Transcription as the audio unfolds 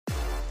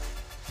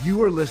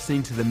You are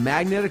listening to the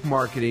Magnetic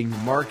Marketing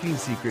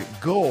Secret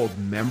Gold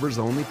Members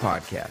Only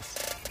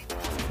podcast.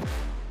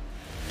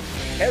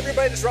 Hey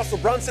everybody, this is Russell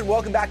Brunson.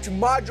 Welcome back to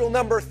module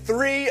number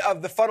 3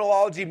 of the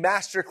Funnelology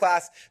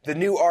Masterclass, the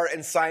new art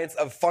and science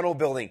of funnel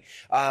building.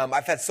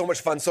 I've had so much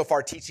fun so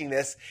far teaching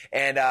this.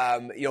 And,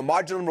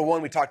 module number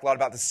 1, we talked a lot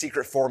about the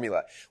secret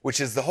formula,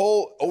 which is the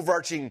whole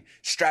overarching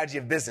strategy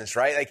of business,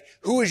 right? Like,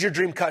 who is your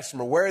dream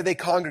customer? Where are they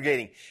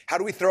congregating? How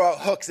do we throw out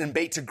hooks and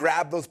bait to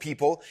grab those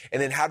people?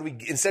 And then how do we,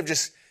 instead of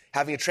just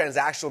having a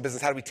transactional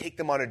business, how do we take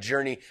them on a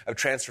journey of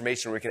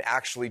transformation where we can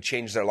actually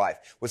change their life?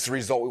 What's the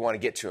result we want to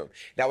get to them?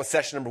 That was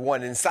session number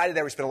 1. And inside of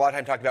that, we spent a lot of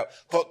time talking about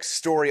hook,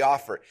 story,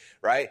 offer,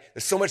 right?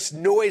 There's so much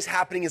noise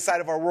happening inside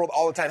of our world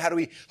all the time. How do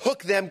we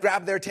hook them,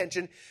 grab their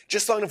attention,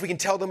 just long enough we can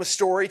tell them a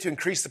story to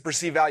increase the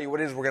perceived value of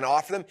what it is we're going to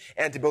offer them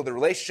and to build a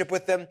relationship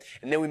with them,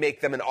 and then we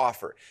make them an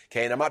offer,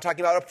 okay? And I'm not talking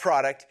about a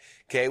product,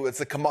 okay?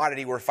 It's a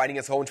commodity. We're fighting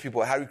against a whole bunch of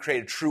people. How do we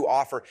create a true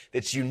offer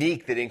that's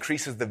unique, that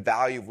increases the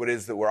value of what it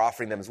is that we're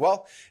offering them as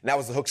well? And that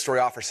was the hook, story,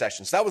 offer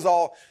session. So that was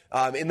all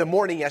in the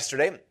morning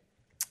yesterday.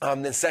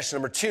 Then session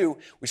number 2,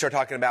 we started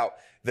talking about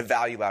the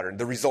value ladder,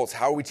 the results.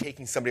 How are we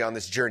taking somebody on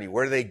this journey?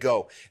 Where do they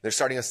go? They're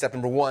starting on step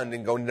number 1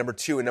 and going to number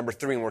 2 and number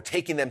 3, and we're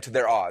taking them to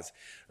their Oz,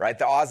 right?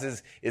 The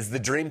Oz is the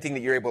dream thing that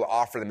you're able to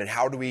offer them, and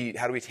how do we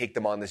take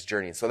them on this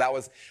journey? And so that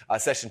was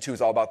session 2, is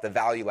all about the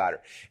value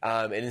ladder.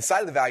 And inside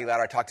of the value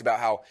ladder, I talked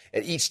about how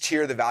at each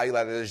tier of the value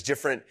ladder, there's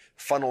different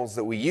funnels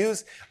that we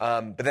use.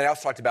 But then I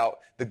also talked about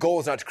the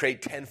goal is not to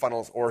create 10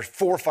 funnels or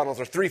 4 funnels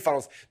or 3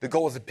 funnels. The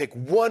goal is to pick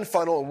one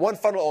funnel and one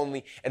funnel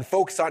only and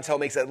focus on it until it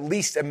makes at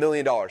least $1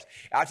 million.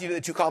 After you do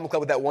the 2 Comma Club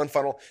with that one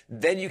funnel,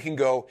 then you can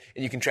go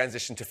and you can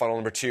transition to funnel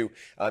number 2,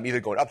 either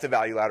going up the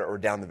value ladder or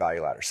down the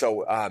value ladder.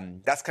 So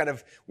that's kind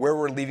of where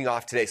we're leaving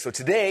off today. So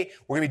today,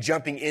 we're going to be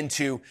jumping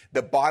into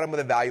the bottom of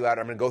the value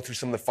ladder. I'm going to go through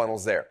some of the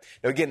funnels there.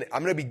 Now again,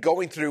 I'm going to be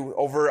going through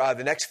over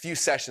the next few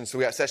sessions. So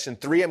we got session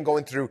 3, I'm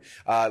going through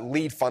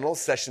lead funnels.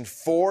 Session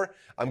 4,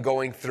 I'm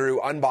going through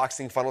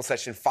unboxing funnels.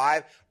 Session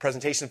 5,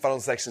 presentation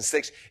funnels. Section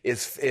 6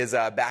 is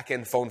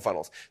back-end phone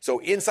funnels. So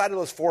inside of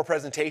those 4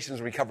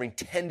 presentations, we're covering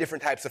 10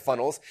 different types of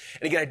funnels.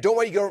 And again, I don't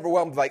want you to get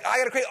overwhelmed like, I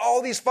got to create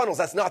all these funnels.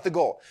 That's not the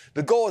goal.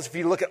 The goal is for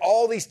you to look at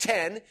all these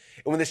 10, and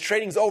when this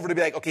training's over, to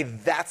be like, okay,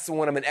 that's the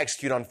one I'm going to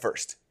execute on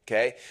first.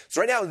 Okay?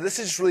 So right now, this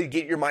is just really to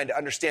get your mind to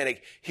understanding,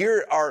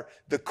 here are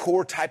the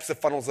core types of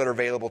funnels that are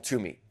available to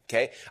me.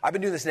 Okay? I've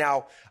been doing this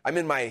now. I'm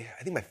in my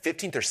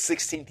 15th or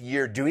 16th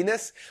year doing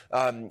this.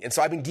 And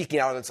so I've been geeking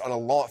out on this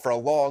for a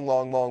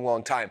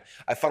long time.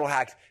 I funnel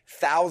hacked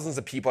thousands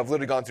of people. I've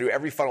literally gone through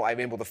every funnel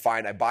I'm able to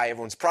find. I buy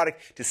everyone's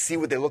product to see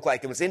what they look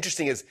like. And what's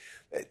interesting is,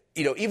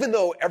 even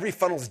though every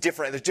funnel is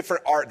different, there's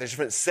different art, there's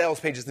different sales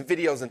pages and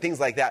videos and things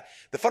like that,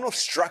 the funnel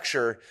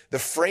structure, the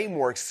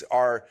frameworks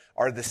are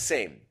the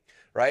same.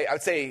 Right? I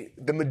would say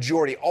the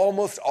majority,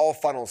 almost all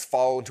funnels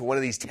fall into one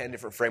of these 10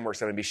 different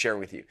frameworks I'm going to be sharing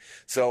with you.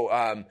 So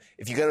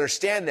if you can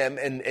understand them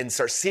and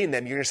start seeing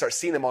them, you're going to start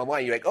seeing them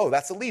online. You're like, oh,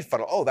 that's a lead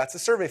funnel. Oh, that's a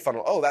survey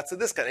funnel. Oh, that's a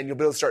this kind. And you'll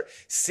be able to start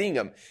seeing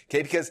them.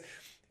 Okay? Because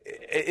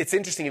it's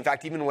interesting. In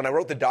fact, even when I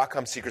wrote the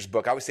 .com Secrets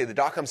book, I would say the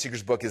 .com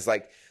Secrets book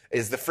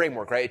is the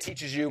framework, right? It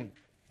teaches you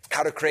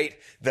how to create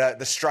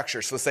the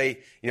structure. So let's say,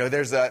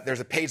 there's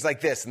a page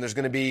like this, and there's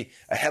going to be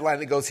a headline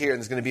that goes here, and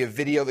there's going to be a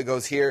video that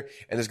goes here,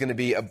 and there's going to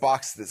be a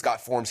box that's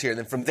got forms here. And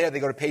then from there, they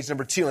go to page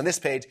number 2. On this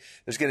page,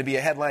 there's going to be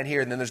a headline here,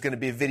 and then there's going to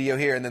be a video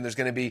here, and then there's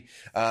going to be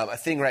a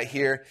thing right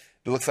here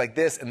that looks like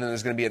this, and then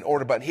there's going to be an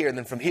order button here, and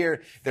then from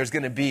here, there's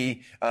going to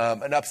be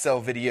an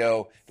upsell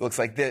video that looks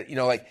like this.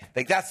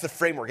 Like that's the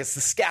framework. It's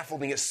the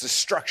scaffolding. It's the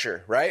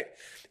structure, right?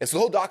 And so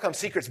the whole .com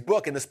Secrets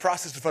book and this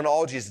process of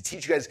funnelology is to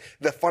teach you guys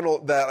the funnel,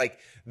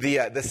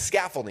 the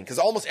scaffolding, because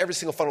almost every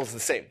single funnel is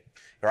the same.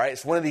 All right,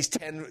 it's one of these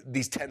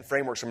 10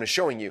 frameworks I'm going to be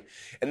showing you.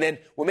 And then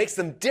what makes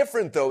them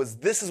different, though, is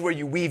this is where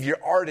you weave your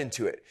art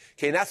into it.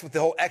 Okay, and that's what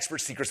the whole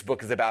Expert Secrets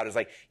book is about, is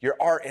like your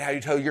art and how you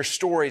tell your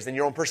stories and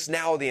your own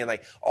personality, and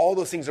like all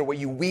those things are what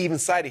you weave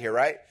inside of here,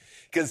 right?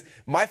 Because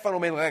my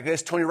funnel may look like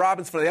this, Tony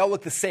Robbins funnel, they all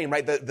look the same,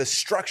 right? The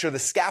structure, the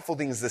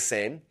scaffolding is the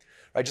same.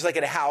 Right? Just like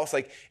in a house,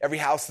 like every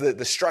house,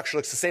 the structure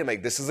looks the same.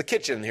 Like this is a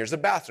kitchen, here's a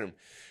bathroom.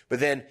 But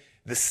then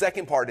the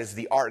second part is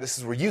the art. This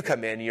is where you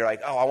come in and you're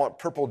like, oh, I want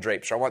purple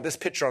drapes, or I want this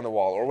picture on the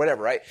wall, or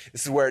whatever, right?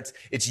 This is where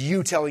it's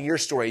you telling your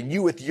story, and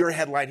you with your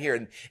headline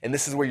here, and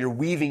this is where you're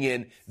weaving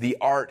in the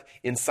art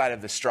inside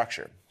of the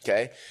structure.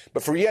 Okay?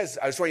 But for you guys,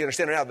 I just want you to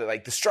understand right now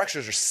that the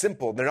structures are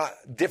simple. They're not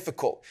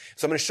difficult.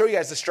 So I'm going to show you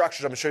guys the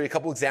structures. I'm going to show you a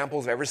couple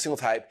examples of every single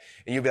type,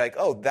 and you'll be like,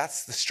 oh,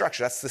 that's the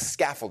structure. That's the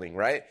scaffolding,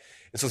 right?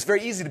 And so it's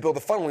very easy to build a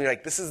funnel. And you're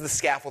like, this is the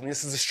scaffolding.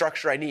 This is the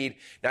structure I need.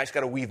 Now I just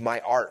got to weave my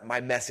art, my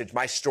message,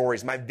 my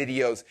stories, my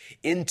videos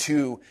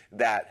into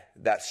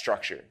that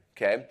structure.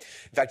 Okay?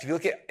 In fact, if you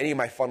look at any of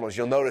my funnels,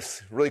 you'll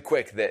notice really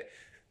quick that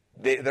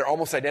they're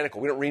almost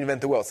identical. We don't reinvent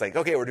the wheel. It's like,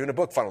 okay, we're doing a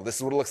book funnel. This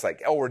is what it looks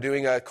like. Oh, we're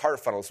doing a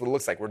cart funnel. This is what it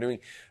looks like. We're doing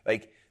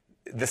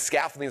the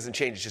scaffolding doesn't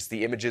change. It's just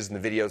the images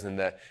and the videos and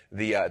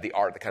the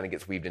art that kind of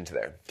gets weaved into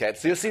there. Okay,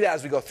 so you'll see that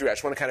as we go through. I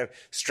just want to kind of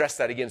stress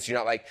that again, so you're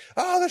not like,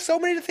 oh, there's so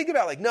many to think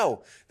about. Like,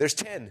 no, there's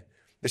 10.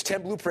 There's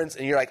 10 blueprints,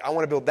 and you're like, I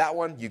want to build that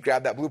one. You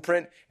grab that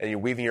blueprint, and you're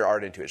weaving your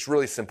art into it. It's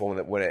really simple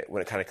when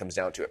it kind of comes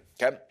down to it,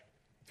 okay?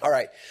 All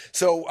right,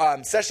 so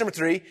session number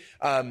 3,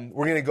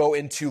 we're going to go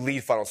into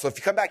lead funnels. So if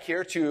you come back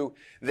here to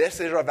this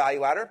is our value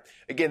ladder.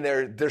 Again,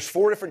 there's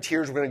 4 different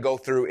tiers we're going to go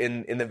through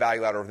in the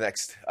value ladder over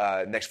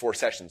the next 4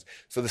 sessions.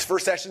 So this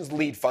first session is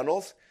lead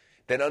funnels,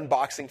 then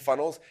unboxing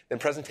funnels, then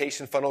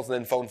presentation funnels, and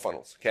then phone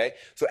funnels, okay?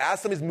 So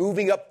as somebody's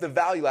moving up the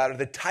value ladder,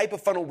 the type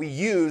of funnel we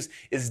use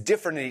is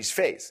different in each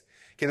phase.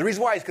 Okay, the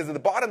reason why is because at the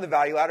bottom of the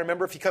value ladder,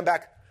 remember if you come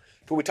back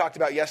to what we talked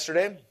about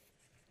yesterday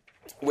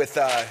with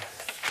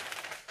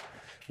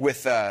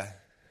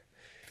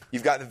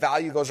you've got the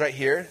value goes right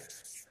here.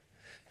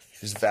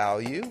 There's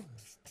value.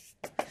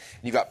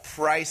 You've got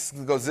price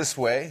goes this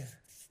way.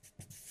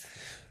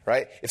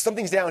 Right? If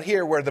something's down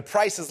here where the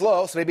price is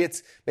low, so maybe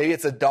it's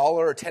 $1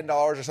 or $10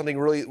 or something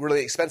really,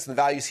 really expensive, and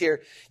the value's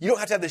here, you don't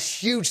have to have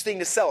this huge thing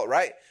to sell it,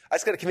 right? I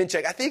just got to convince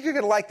you, I think you're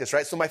going to like this,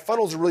 right? So my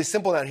funnels are really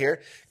simple down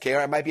here, okay?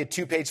 Or it might be a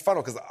 2-page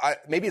funnel because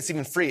maybe it's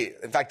even free.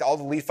 In fact, all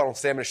the lead funnels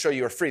today I'm going to show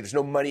you are free. There's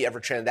no money ever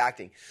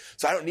transacting.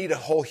 So I don't need a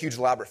whole huge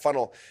elaborate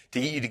funnel to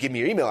get you to give me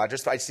your email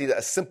address. I just need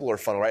a simpler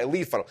funnel, right? A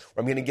lead funnel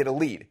where I'm going to get a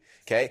lead,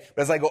 okay?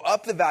 But as I go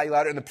up the value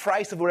ladder and the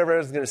price of whatever I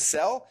was going to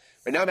sell,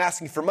 right now I'm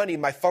asking for money,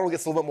 my funnel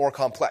gets a little bit more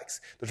complex.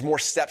 There's more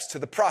steps to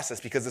the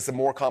process because it's a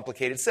more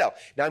complicated sale.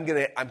 Now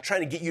I'm trying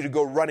to get you to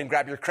go run and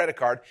grab your credit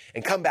card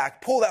and come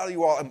back, pull it out of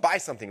your wallet and buy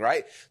something,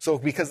 right? So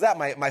because of that,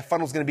 my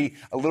funnel is going to be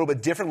a little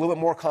bit different, a little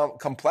bit more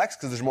complex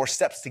because there's more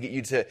steps to get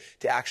you to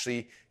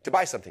actually to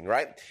buy something,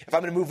 right? If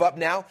I'm going to move up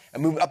now,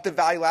 I'm moving up the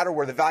value ladder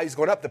where the value is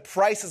going up, the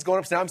price is going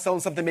up, so now I'm selling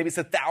something, maybe it's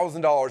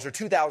 $1,000 or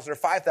 $2,000 or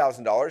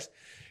 $5,000,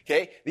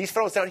 okay? These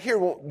funnels down here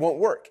won't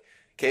work.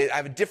 Okay, I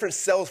have a different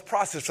sales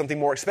process for something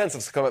more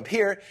expensive. So come up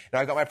here, and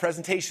I've got my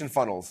presentation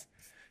funnels.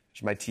 Which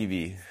is my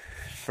TV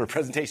for a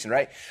presentation,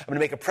 right? I'm going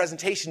to make a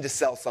presentation to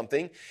sell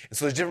something. And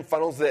so there's different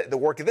funnels that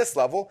work at this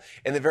level.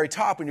 And the very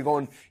top, when you're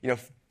going,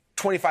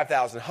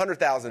 $25,000, $100,000,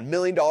 $1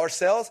 million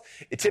sales,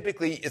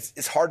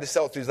 it's hard to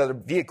sell it through these other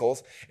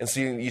vehicles. And so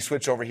you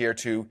switch over here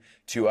to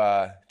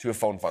a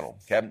phone funnel,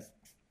 okay?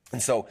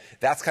 And so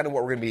that's kind of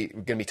what we're going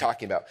to be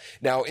talking about.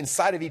 Now,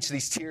 inside of each of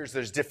these tiers,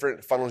 there's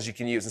different funnels you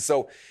can use. And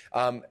so,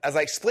 as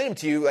I explain them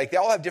to you, like they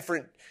all have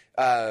different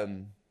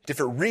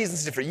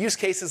reasons, different use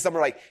cases. Some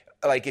are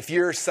like if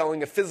you're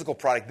selling a physical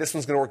product, this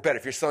one's going to work better.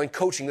 If you're selling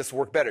coaching, this will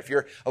work better. If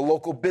you're a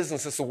local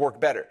business, this will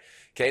work better.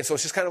 Okay, and so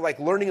it's just kind of like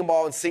learning them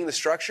all and seeing the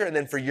structure, and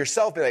then for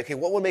yourself, be like, okay,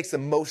 what one makes the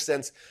most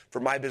sense for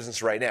my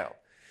business right now?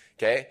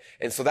 Okay?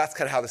 And so that's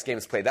kind of how this game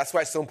is played. That's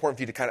why it's so important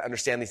for you to kind of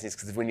understand these things,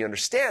 because when you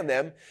understand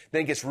them,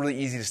 then it gets really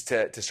easy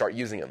to start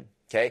using them.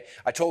 Okay?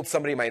 I told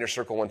somebody in my inner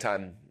circle one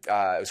time,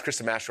 it was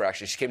Krista Mashrow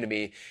actually, she came to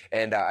me,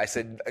 and I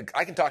said,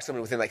 I can talk to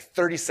somebody within like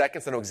 30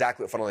 seconds, I know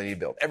exactly what funnel I need to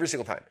build, every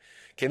single time.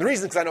 Okay? And the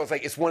reason is because I know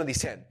it's one of these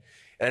 10.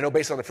 And I know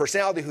based on their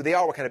personality, who they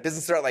are, what kind of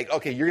business they're at, like,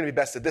 okay, you're going to be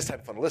best at this type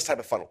of funnel, this type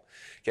of funnel.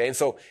 Okay, and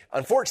so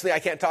unfortunately, I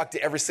can't talk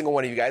to every single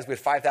one of you guys. We had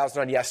 5,000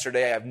 on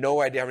yesterday. I have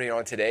no idea how many are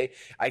on today.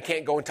 I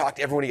can't go and talk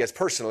to every one of you guys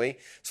personally.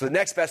 So the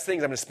next best thing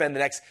is I'm going to spend the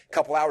next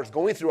couple hours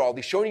going through all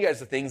these, showing you guys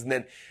the things,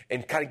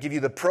 and kind of give you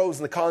the pros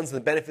and the cons and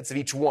the benefits of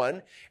each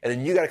one. And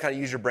then you got to kind of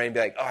use your brain and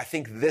be like, oh, I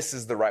think this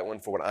is the right one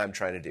for what I'm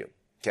trying to do.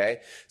 Okay,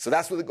 so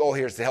that's what the goal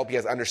here is, to help you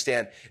guys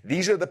understand.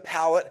 These are the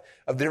palette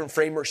of different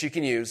frameworks you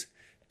can use.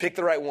 Pick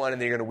the right one,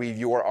 and then you're going to weave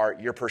your art,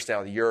 your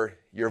personality,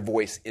 your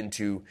voice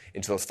into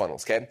those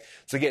funnels, okay?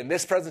 So again,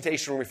 this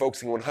presentation, we're going to be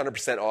focusing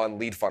 100% on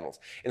lead funnels.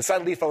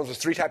 Inside lead funnels, there's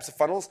 3 types of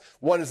funnels.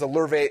 One is a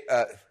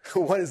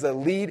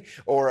lead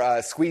or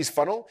a squeeze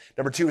funnel.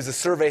 Number 2 is a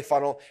survey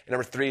funnel. And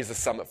number 3 is a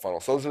summit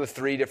funnel. So those are the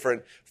 3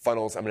 different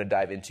funnels I'm going to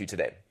dive into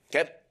today,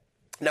 okay?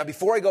 Now,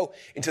 before I go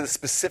into the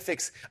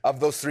specifics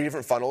of those 3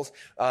 different funnels,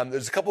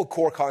 there's a couple of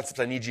core concepts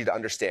I need you to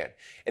understand.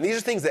 And these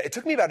are things that it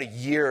took me about a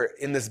year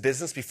in this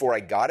business before I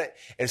got it.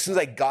 And as soon as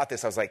I got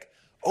this, I was like,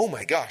 oh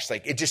my gosh,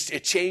 like it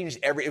changed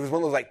it was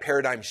one of those like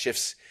paradigm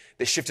shifts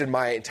that shifted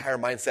my entire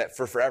mindset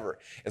for forever.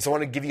 And so I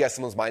want to give you guys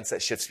some of those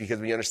mindset shifts, because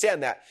when you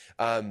understand that,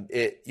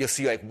 you'll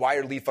see like, why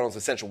are lead funnels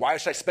essential? Why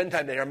should I spend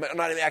time there? I'm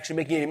not actually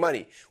making any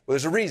money. Well,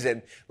 there's a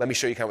reason. Let me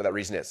show you kind of what that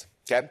reason is.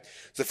 Okay?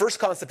 So the first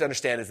concept to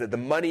understand is that the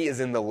money is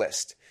in the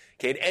list.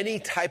 Okay, in any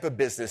type of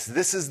business,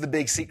 this is the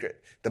big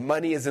secret. The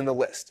money is in the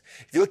list.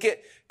 If you look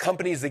at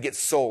companies that get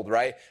sold,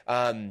 right?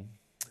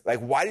 Like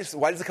why does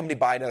a company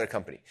buy another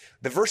company?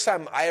 The first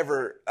time I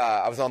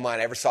was online,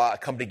 I ever saw a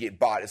company get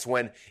bought is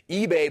when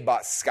eBay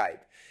bought Skype.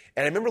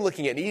 And I remember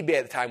looking at eBay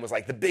at the time was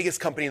like the biggest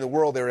company in the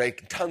world. They were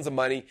making tons of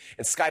money,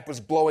 and Skype was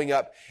blowing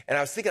up. And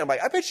I was thinking, I'm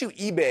like, I bet you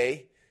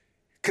eBay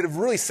could have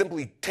really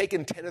simply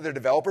taken 10 of their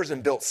developers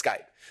and built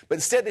Skype. But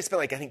instead, they spent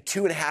like, I think,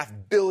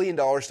 $2.5 billion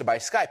to buy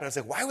Skype. And I was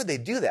like, why would they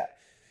do that?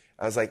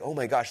 I was like, oh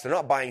my gosh, they're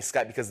not buying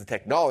Skype because of the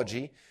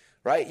technology,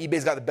 right?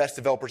 eBay's got the best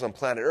developers on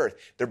planet Earth.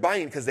 They're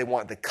buying it because they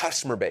want the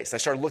customer base. I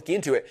started looking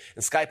into it,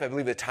 and Skype, I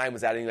believe at the time,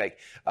 was adding like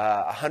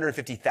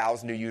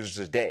 150,000 new users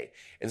a day.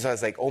 And so I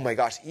was like, oh my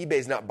gosh,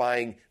 eBay's not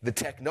buying the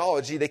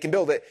technology. They can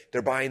build it.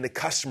 They're buying the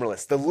customer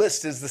list. The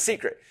list is the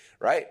secret,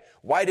 right?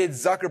 Why did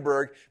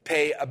Zuckerberg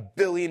pay $1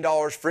 billion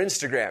for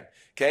Instagram?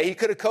 Okay, he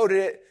could have coded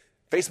it.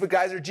 Facebook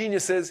guys are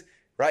geniuses,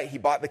 right? He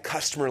bought the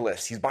customer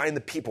list. He's buying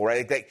the people,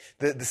 right? Like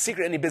the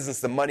secret in any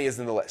business, the money is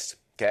in the list.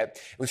 Okay?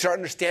 When you start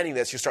understanding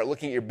this, you start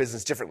looking at your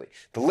business differently.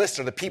 The lists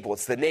are the people.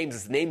 It's the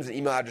names and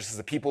email addresses of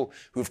the people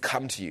who've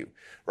come to you,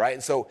 right?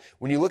 And so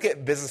when you look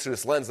at business through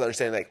this lens,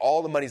 understanding like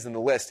all the money's in the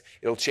list,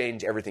 it'll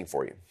change everything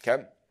for you,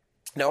 okay?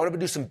 Now, I want to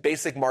do some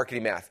basic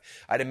marketing math.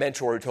 I had a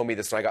mentor who told me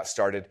this when I got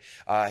started.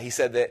 He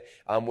said that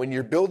when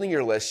you're building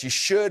your list, you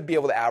should be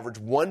able to average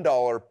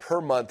 $1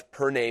 per month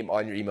per name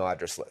on your email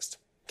address list.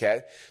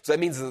 Okay? So that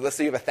means that let's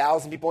say you have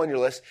 1,000 people on your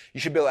list,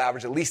 you should be able to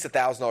average at least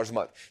 $1,000 a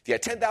month. If you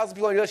had 10,000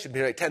 people on your list, you'd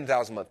be like $10,000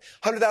 a month.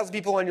 100,000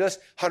 people on your list,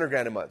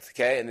 $100,000 a month.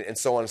 Okay? And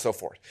so on and so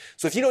forth.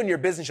 So if you know in your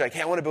business, you're like,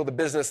 hey, I want to build a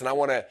business and I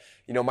want to,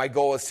 my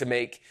goal is to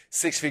make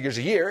 6 figures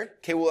a year.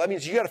 Okay, well, that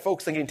means you got to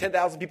focus on getting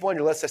 10,000 people on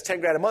your list. That's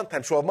 $10,000 a month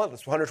times 12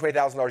 months. That's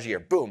 $120,000 a year.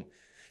 Boom.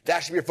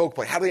 That should be your focal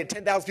point. How do I get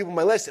 10,000 people on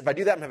my list? If I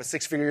do that, I'm going to have a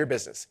 6-figure year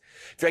business.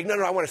 If you're like,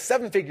 no, I want a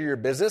 7-figure year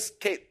business.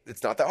 Okay,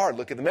 it's not that hard.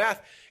 Look at the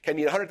math. Okay, I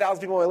need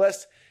 100,000 people on my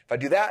list. If I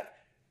do that,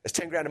 that's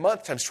 $10,000 a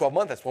month times 12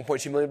 months. That's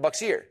 $1.2 million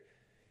a year.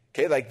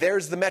 Okay, like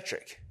there's the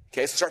metric.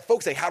 Okay, so start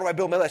focusing. How do I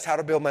build my list? How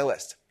to build my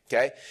list?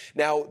 Okay,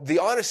 now the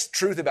honest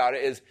truth about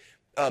it is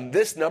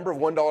this number of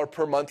 $1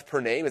 per month per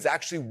name is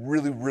actually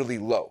really, really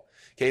low.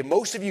 Okay,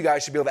 most of you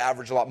guys should be able to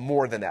average a lot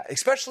more than that.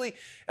 Especially,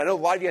 I know a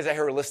lot of you guys out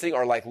here are listening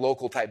are like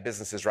local type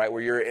businesses, right?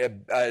 Where you're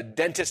a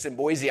dentist in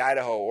Boise,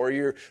 Idaho, or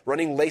you're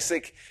running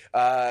LASIK,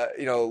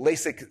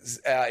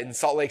 LASIK in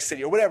Salt Lake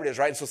City, or whatever it is,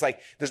 right? And so it's like,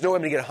 there's no way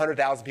I'm going to get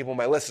 100,000 people on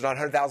my list. There's not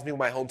 100,000 people in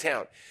my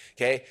hometown.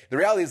 Okay, the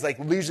reality is like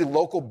usually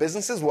local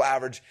businesses will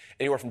average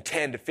anywhere from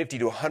 $10 to $50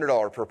 to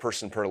 $100 per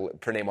person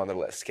per name on their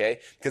list. Okay,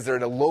 because they're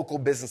in a local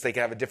business, they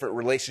can have a different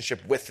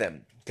relationship with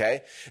them.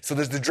 Okay, so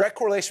there's the direct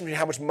correlation between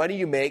how much money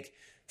you make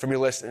from your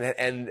list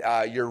and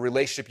your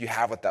relationship you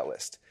have with that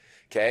list.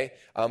 Okay,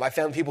 I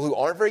found people who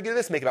aren't very good at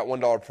this make about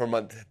 $1 per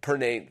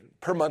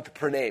month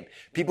per name.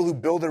 People who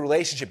build a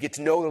relationship, get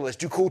to know their list,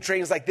 do cool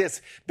trainings like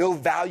this, build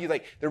value,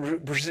 like they're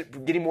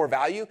getting more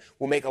value,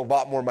 will make a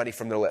lot more money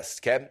from their list.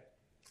 Okay.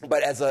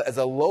 But as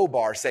a low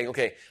bar, saying,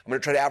 okay, I'm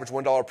going to try to average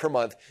 $1 per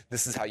month,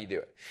 this is how you do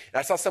it. And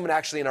I saw someone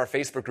actually in our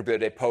Facebook group the other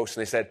day post,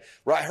 and they said,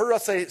 well, I heard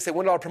us say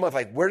 $1 per month.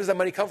 Like, where does that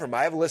money come from?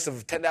 I have a list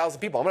of 10,000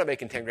 people. I'm not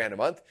making $10,000 a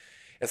month.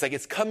 It's like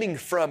it's coming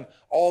from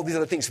all these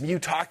other things, from you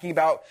talking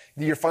about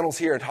your funnels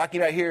here and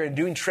talking about here and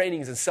doing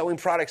trainings and selling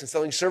products and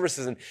selling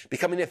services and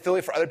becoming an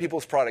affiliate for other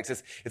people's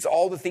products. It's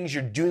all the things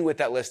you're doing with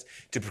that list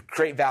to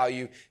create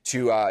value,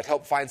 to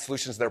help find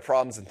solutions to their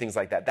problems and things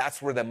like that.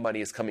 That's where the money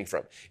is coming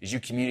from, is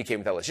you communicating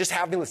with that list. Just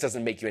having a list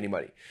doesn't make you any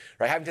money,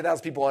 right? Having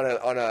 10,000 people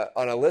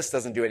on a list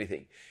doesn't do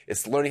anything.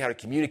 It's learning how to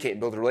communicate and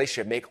build a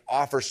relationship, make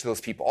offers to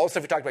those people. All the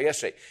stuff we talked about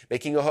yesterday,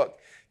 making a hook,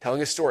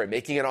 telling a story,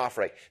 making an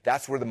offer, like,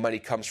 that's where the money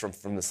comes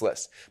from this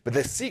list. But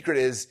the secret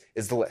is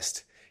the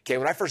list. Okay,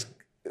 when I first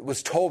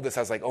was told this, I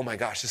was like, oh my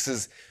gosh, this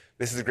is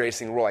the greatest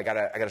thing in the world. I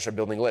gotta start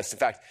building a list. In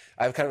fact,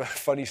 I have kind of a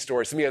funny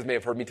story. Some of you guys may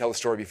have heard me tell the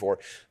story before.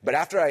 But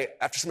after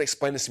somebody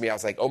explained this to me, I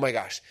was like, oh my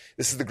gosh,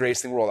 this is the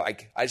greatest thing in the world.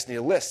 I just need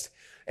a list.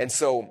 And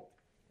so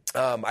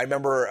I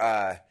remember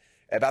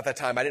about that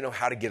time, I didn't know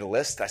how to get a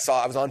list. I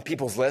was on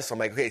people's lists. So I'm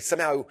like, okay,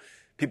 somehow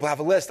people have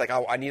a list. Like,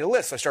 I need a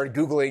list. So I started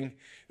Googling.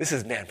 This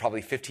is,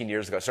 probably 15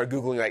 years ago. I started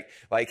Googling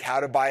like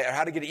how to buy or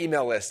how to get an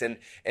email list. And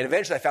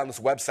eventually I found this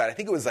website. I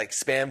think it was like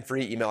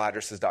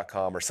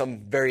spamfreeemailaddresses.com or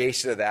some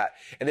variation of that.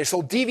 And they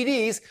sold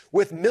DVDs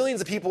with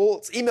millions of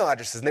people's email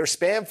addresses. And they were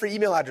spam-free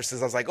email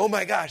addresses. I was like, oh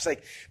my gosh,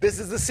 like this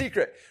is the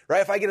secret,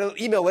 right? If I get an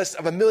email list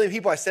of 1 million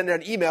people, I send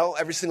out an email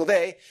every single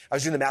day. I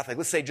was doing the math. Like,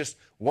 let's say just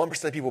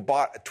 1% of people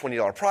bought a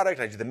 $20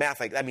 product. And I do the math.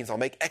 Like, that means I'll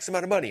make X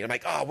amount of money. And I'm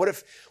like, oh, what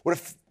if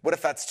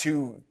that's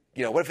too,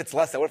 what if it's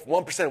less than, what if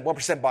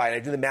 1% buy? And I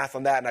do the math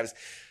on that. And I was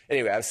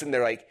sitting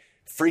there like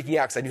freaking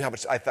out because I knew how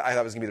much I thought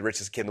I was going to be the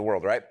richest kid in the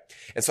world, right?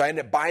 And so I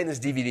ended up buying this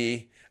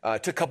DVD.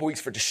 It took a couple weeks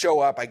for it to show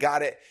up. I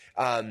got it.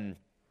 And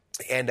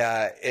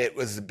it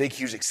was a big,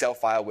 huge Excel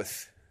file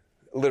with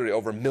literally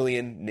over 1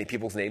 million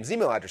people's names,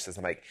 email addresses.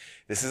 I'm like,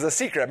 this is a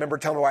secret. I remember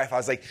telling my wife, I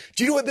was like,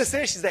 do you know what this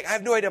is? She's like, I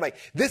have no idea. I'm like,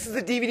 this is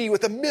a DVD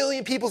with 1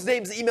 million people's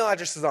names, email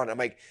addresses on it. I'm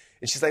like,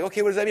 and she's like,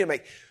 okay, what does that mean? I'm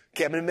like,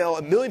 okay, I'm going to mail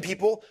 1 million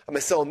people. I'm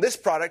going to sell them this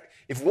product.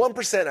 If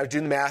 1%, I was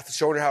doing the math,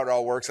 showing her how it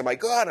all works. I'm like,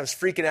 God, I was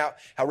freaking out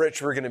how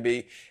rich we're going to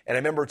be. And I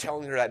remember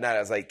telling her that night, I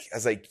was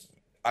like,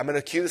 I'm going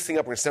to queue this thing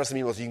up. We're going to send out some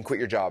emails. You can quit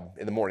your job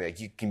in the morning. Like,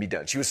 you can be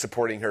done. She was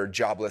supporting her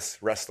jobless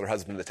wrestler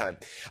husband at the time.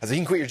 I was like,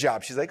 you can quit your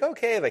job. She's like,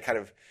 okay. Like, kind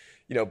of,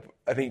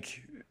 I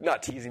think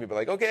not teasing me, but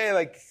like, okay,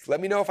 like, let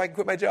me know if I can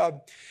quit my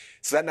job.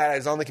 So that night I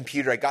was on the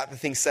computer. I got the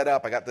thing set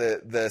up. I got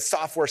the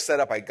software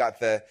set up. I got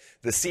the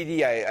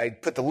CD. I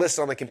put the list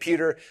on the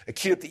computer. I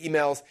queued up the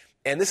emails.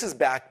 And this is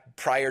back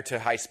prior to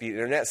high-speed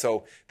internet.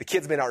 So the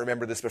kids may not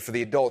remember this, but for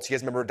the adults, you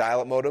guys remember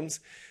dial-up modems?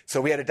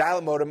 So we had a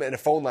dial-up modem and a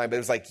phone line, but it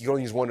was like you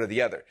only use one or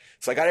the other.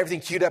 So I got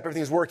everything queued up.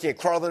 Everything was working. I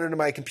crawled under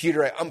my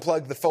computer. I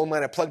unplugged the phone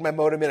line. I plugged my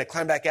modem in. I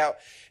climbed back out.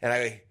 And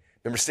I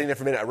remember sitting there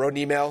for a minute. I wrote an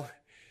email,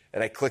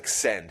 and I clicked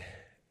send.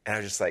 And I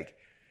was just like,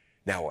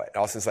 now what? And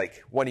all of a sudden, it's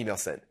like 1 email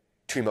sent,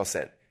 2 emails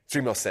sent,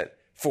 3 emails sent,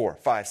 4,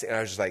 5, 6. And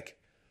I was just like,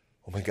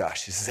 oh my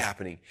gosh, this is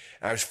happening.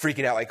 And I was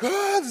freaking out like,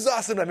 oh, this is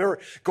awesome. And I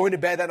remember going to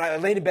bed that night. I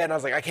laid in bed and I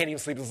was like, I can't even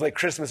sleep. It was like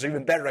Christmas or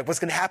even better. Like, what's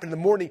going to happen in the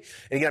morning?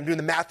 And again, I'm doing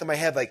the math in my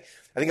head. Like,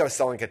 I think I was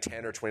selling like a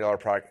 $10 or $20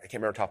 product. I can't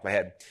remember off the top of my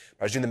head.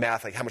 But I was doing the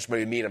math, like how much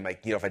money it would mean. I'm like,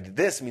 if I did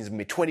this, it means it would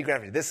be 20 grand.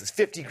 If I did this, it's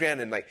 50 grand.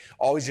 And like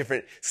all these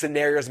different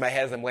scenarios in my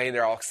head as I'm laying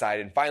there all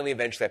excited. And finally,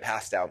 eventually, I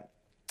passed out.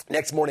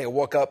 Next morning, I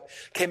woke up,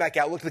 came back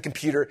out, looked at the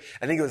computer.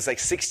 I think it was like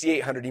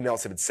 6,800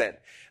 emails had been sent.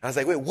 And I was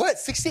like, wait, what?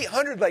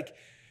 6,800? Like,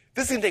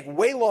 this is going to take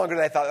way longer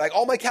than I thought. Like,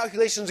 all my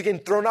calculations are getting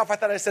thrown off. I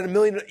thought I sent 1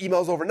 million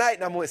emails overnight,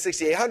 and I'm only at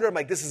 6,800. I'm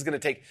like, this is going to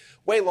take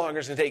way longer.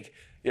 It's going to take,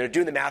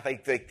 doing the math,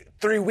 like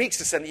 3 weeks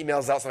to send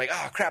emails out. So I'm like,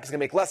 oh, crap, it's going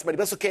to make less money.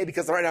 But it's okay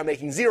because right now I'm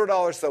making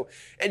 $0, so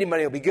any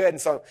money will be good. And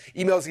so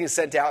emails getting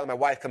sent out, and my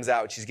wife comes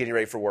out, and she's getting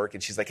ready for work,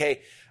 and she's like,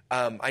 hey,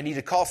 I need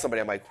to call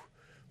somebody. I'm like,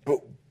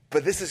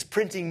 but this is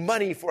printing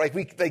money for,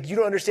 you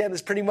don't understand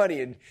this printing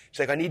money. And she's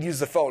like, I need to use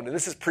the phone. And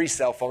this is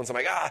pre-cell phone. So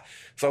I'm like,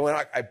 So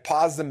I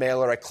pause the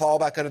mailer, I claw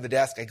back under the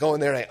desk, I go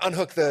in there and I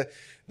unhook the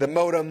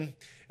modem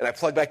and I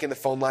plug back in the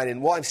phone line.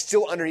 And while I'm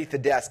still underneath the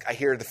desk, I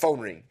hear the phone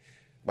ring.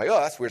 I'm like,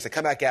 oh, that's weird. So I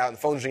come back out and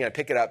the phone's ringing, I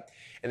pick it up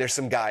and there's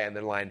some guy on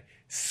the line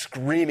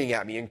screaming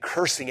at me and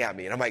cursing at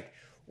me. And I'm like,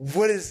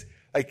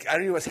 I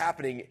don't know what's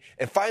happening.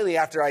 And finally,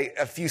 after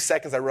a few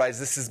seconds, I realized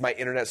this is my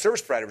internet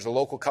service provider. It was a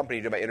local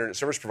company to my internet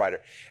service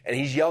provider. And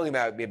he's yelling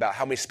at me about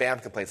how many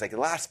spam complaints. Like, in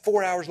the last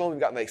 4 hours alone,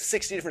 we've gotten like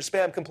 60 different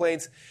spam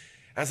complaints.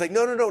 And I was like,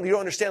 no, you don't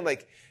understand.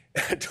 Like,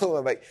 I told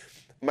him,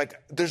 I'm like,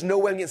 there's no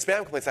way I'm getting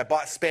spam complaints. I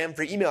bought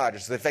spam-free email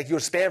addresses. In fact, you go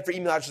to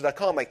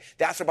spamfreeemailaddresses.com. Like,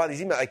 that's where I bought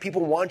these emails. Like,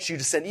 people want you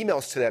to send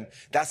emails to them.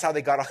 That's how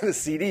they got on the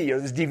CD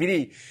or this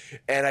DVD.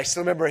 And I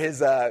still remember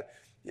his,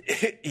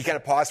 he kind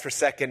of paused for a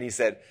second. He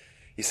said,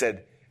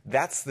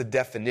 that's the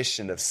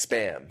definition of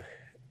spam.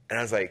 And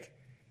I was like,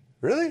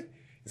 really?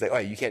 He's like, oh,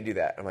 you can't do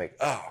that. I'm like,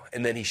 oh.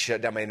 And then he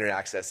shut down my internet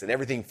access and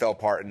everything fell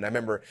apart. And I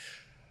remember,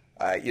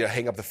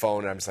 hang up the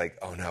phone and I'm just like,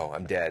 oh no,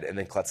 I'm dead. And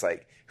then Klut's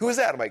like, who is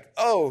that? I'm like,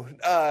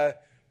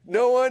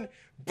 no one,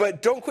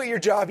 but don't quit your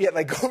job yet.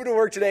 Like, go to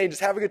work today and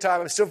just have a good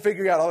time. I'm still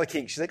figuring out all the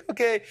kinks. She's like,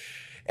 okay.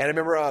 And I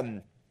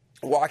remember,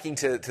 walking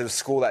to the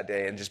school that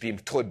day and just being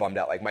totally bummed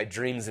out. Like, my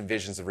dreams and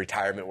visions of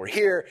retirement were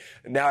here.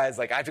 And now I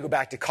have to go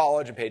back to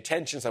college and pay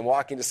attention. So I'm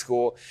walking to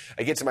school.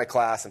 I get to my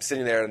class. I'm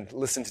sitting there and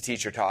listening to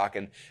teacher talk.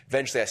 And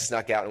eventually I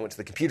snuck out and went to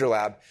the computer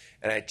lab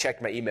and I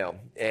checked my email.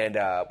 And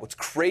what's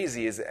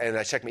crazy is, and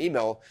I checked my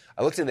email,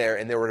 I looked in there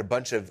and there were a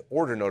bunch of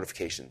order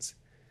notifications.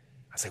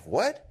 I was like,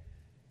 what?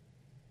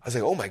 I was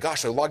like, oh my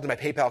gosh. So I logged in my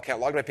PayPal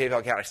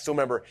account, I still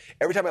remember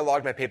every time I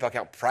logged my PayPal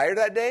account prior to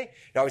that day,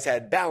 it always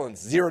had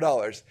balance,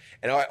 $0.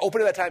 And I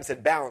opened it that time, it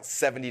said balance,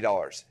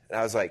 $70. And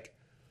I was like,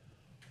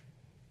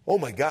 oh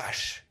my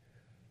gosh.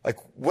 Like,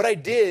 what I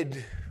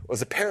did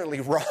was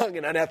apparently wrong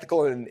and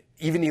unethical and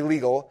even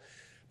illegal,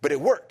 but it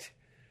worked.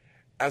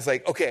 I was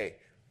like, okay,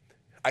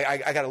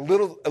 I got a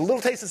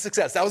little taste of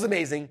success. That was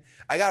amazing.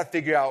 I got to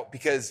figure out,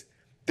 because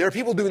there are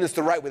people doing this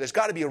the right way. There's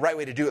got to be a right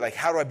way to do it. Like,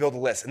 how do I build a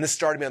list? And this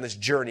started me on this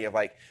journey of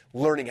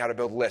learning how to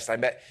build a list. I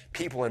met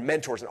people and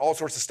mentors and all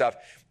sorts of stuff.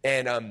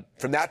 And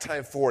from that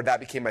time forward, that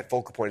became my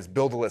focal point: is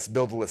build a list,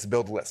 build a list,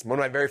 build a list. One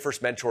of my very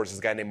first mentors is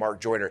a guy named Mark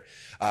Joyner,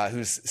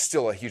 who's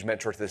still a huge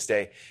mentor to this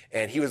day.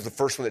 And he was the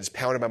first one that just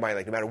pounded my mind.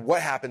 Like, no matter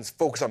what happens,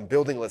 focus on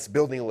building a list,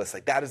 building a list.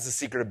 Like, that is the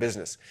secret of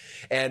business.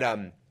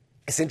 And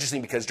it's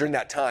interesting because during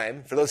that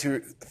time,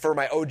 for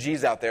my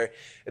OGs out there,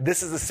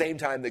 this is the same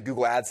time that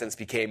Google AdSense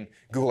became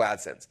Google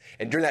AdSense.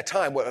 And during that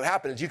time, what would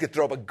happen is you could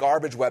throw up a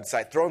garbage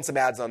website, throw in some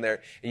ads on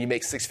there, and you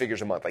make 6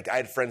 figures a month. Like, I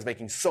had friends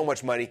making so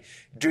much money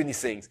doing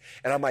these things.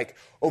 And I'm like,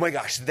 oh my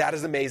gosh, that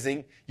is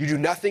amazing. You do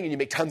nothing and you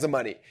make tons of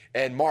money.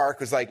 And Mark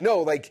was like,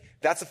 no,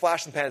 that's a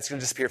flash in the pan. It's going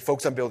to disappear.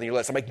 Focus on building your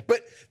list. I'm like,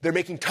 but they're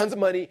making tons of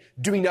money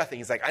doing nothing.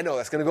 He's like, I know,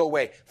 that's going to go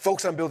away.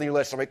 Focus on building your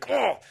list. I'm like,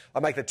 oh.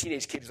 I'm like the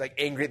teenage kid who's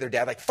angry at their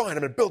dad. Like, fine, I'm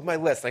going to build my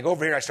list. And I go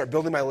over here, I start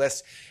building my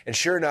list. And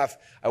sure enough,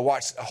 I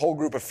watched a whole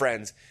group of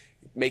friends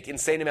make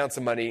insane amounts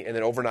of money. And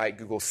then overnight,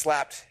 Google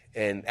slapped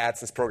and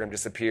AdSense program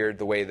disappeared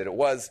the way that it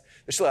was.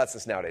 There's still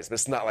AdSense nowadays, but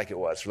it's not like it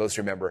was, for those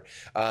who remember.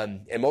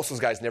 And most of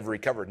those guys never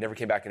recovered, never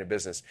came back into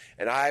business.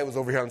 And I was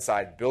over here on the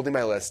side building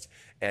my list,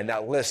 and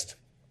that list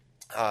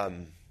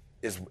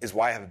is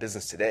why I have a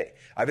business today.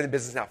 I've been in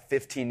business now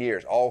 15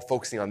 years, all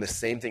focusing on this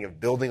same thing of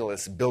building a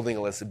list, building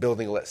a list,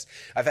 building a list.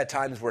 I've had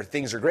times where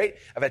things are great.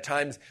 I've had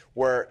times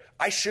where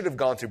I should have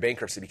gone through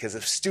bankruptcy because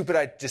of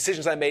stupid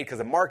decisions I made, because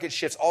of market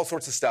shifts, all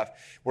sorts of stuff.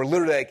 Where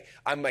literally,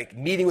 I'm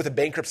meeting with a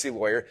bankruptcy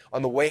lawyer.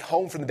 On the way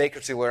home from the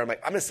bankruptcy lawyer, I'm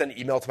like, I'm going to send an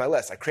email to my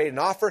list. I create an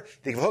offer,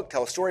 think of a hook,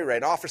 tell a story, write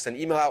an offer, send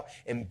an email out,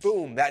 and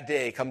boom, that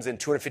day comes in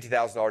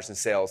 $250,000 in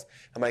sales.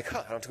 I'm like, I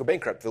don't have to go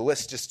bankrupt. The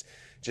list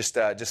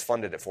just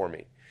funded it for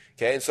me.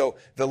 Okay, and so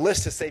the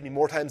list has saved me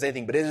more times than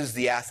anything, but it is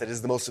the asset. It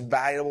is the most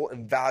valuable,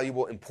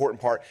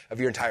 important part of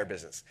your entire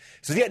business.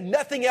 So if you get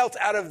nothing else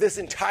out of this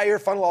entire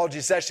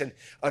Funnelology session,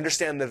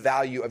 understand the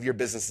value of your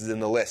business is in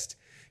the list.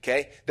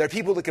 Okay, there are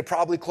people that could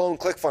probably clone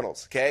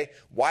ClickFunnels. Okay,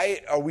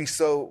 why are we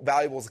so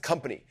valuable as a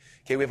company?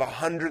 Okay, we have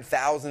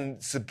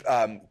 100,000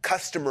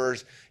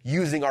 customers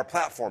using our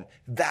platform.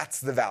 That's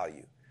the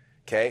value.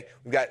 Okay,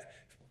 we've got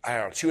I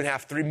don't know,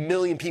 2.5, 3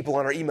 million people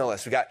on our email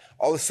list. We got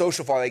all the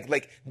social following.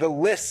 Like the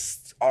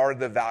lists are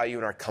the value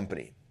in our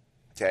company.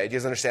 Okay, do you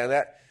guys understand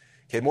that?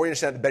 Okay, the more you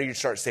understand, the better you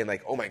start saying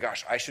like, oh my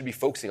gosh, I should be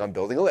focusing on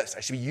building a list. I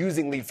should be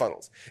using lead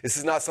funnels. This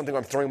is not something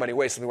where I'm throwing money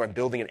away, something where I'm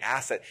building an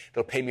asset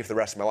that'll pay me for the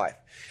rest of my life.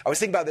 I was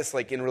thinking about this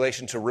like in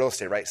relation to real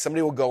estate, right?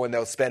 Somebody will go and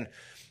they'll spend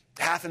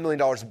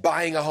 $500,000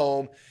 buying a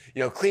home,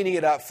 cleaning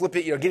it up, flip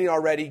it, getting it all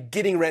ready,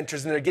 getting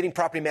renters, and they're getting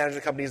property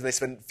management companies, and they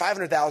spend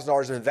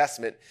 $500,000 of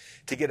investment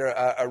to get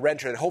a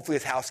renter, and hopefully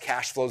this house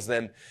cash flows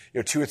them,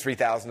 $2,000 or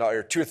 $3,000,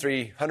 or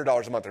 $200 or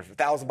 $300 a month, or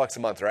 $1,000 a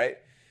month, right?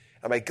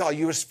 I'm like, God,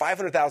 you used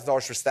 $500,000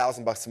 for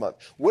 $1,000 a month.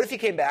 What if you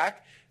came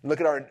back and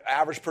look at our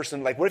average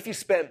person? Like, what if you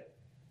spent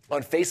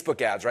on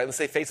Facebook ads, right? Let's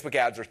say Facebook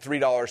ads are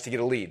 $3 to get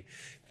a lead.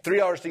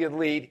 $3 to get a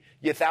lead,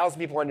 you get 1,000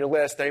 people on your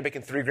list, now you're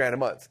making $3,000 a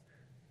month.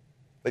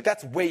 Like,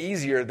 that's way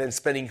easier than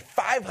spending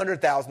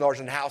 $500,000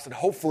 in a house and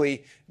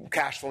hopefully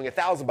cash flowing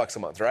 $1,000 a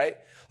month, right?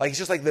 Like, it's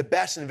just like the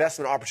best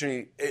investment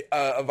opportunity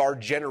of our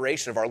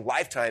generation, of our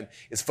lifetime,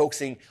 is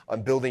focusing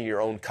on building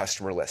your own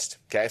customer list,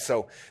 okay?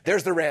 So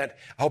there's the rant.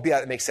 I hope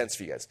that makes sense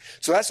for you guys.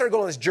 So I started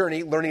going on this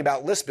journey, learning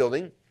about list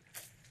building.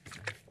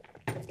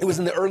 It was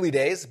in the early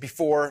days,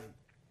 before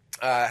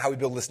how we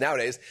build lists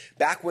nowadays,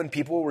 back when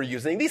people were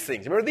using these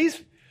things. Remember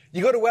these?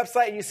 You go to a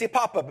website and you see a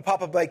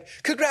pop-up like,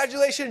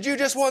 congratulations, you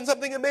just won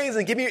something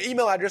amazing. Give me your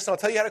email address and I'll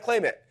tell you how to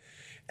claim it.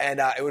 And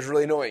it was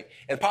really annoying.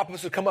 And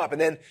pop-ups would come up, and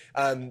then,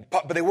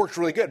 but they worked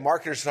really good.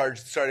 Marketers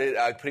started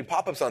putting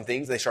pop-ups on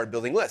things, and they started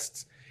building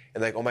lists.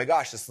 And like, oh my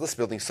gosh, this list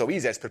building is so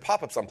easy. I just put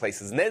pop-ups on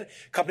places. And then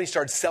companies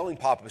started selling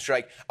pop-ups. You're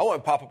like, I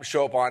want a pop-up to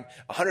show up on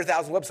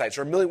 100,000 websites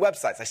or 1 million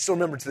websites. I still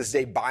remember to this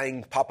day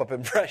buying pop-up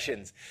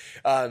impressions.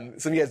 Some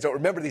of you guys don't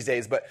remember these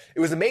days, but it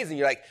was amazing.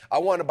 You're like, I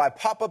want to buy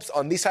pop-ups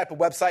on these type of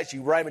websites.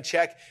 You write them a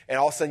check, and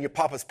all of a sudden your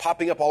pop-ups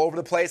popping up all over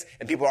the place,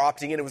 and people are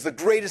opting in. It was the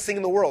greatest thing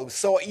in the world. It was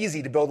so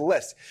easy to build a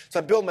list. So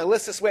I'm building my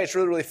list this way. It's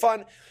really, really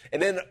fun.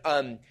 And then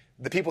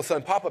the people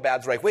selling pop-up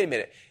ads were like, wait a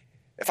minute.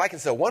 If I can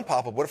sell one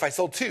pop-up, what if I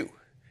sold 2?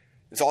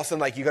 It's all of a sudden,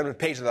 like, you go to a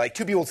page and they're like,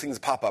 2 people seeing this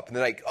pop up. And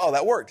they're like, oh,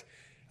 that worked.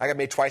 I got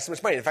made twice as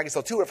much money. And if I can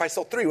sell 2, what if I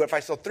sell 3? What if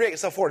I sell 3? I can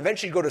sell 4. And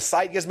eventually you go to a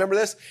site. You guys remember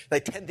this?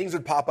 Like 10 things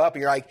would pop up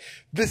and you're like,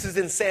 this is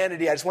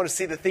insanity. I just want to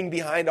see the thing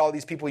behind all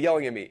these people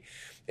yelling at me.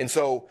 And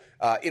so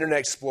Internet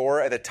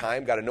Explorer at the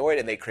time got annoyed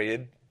and they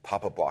created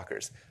pop-up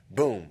blockers.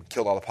 Boom,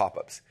 killed all the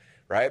pop-ups,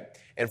 right?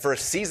 And for a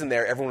season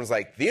there, everyone was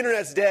like, the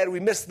internet's dead. We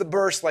missed the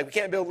burst. Like, we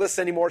can't build lists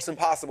anymore. It's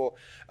impossible.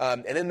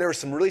 And then there were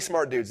some really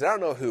smart dudes. And I don't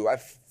know who.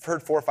 I've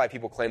heard 4 or 5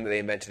 people claim that they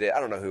invented it. I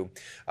don't know who,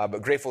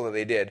 but grateful that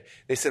they did.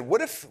 They said,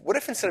 what if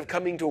instead of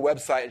coming to a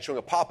website and showing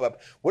a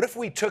pop-up, what if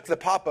we took the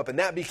pop-up and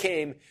that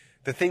became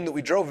the thing that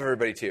we drove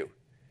everybody to?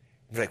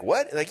 You're like,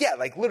 what? And like, yeah,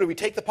 like literally we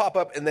take the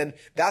pop-up and then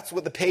that's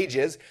what the page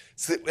is.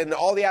 So, and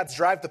all the ads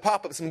drive the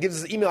pop-up. Someone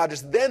gives us an email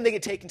address. Then they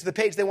get taken to the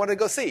page they wanted to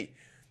go see.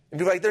 And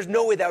people are like, there's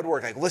no way that would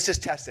work. Like, let's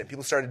just test it. And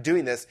people started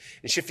doing this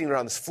and shifting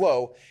around this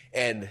flow.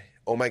 And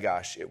oh my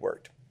gosh, it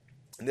worked.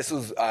 And this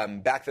was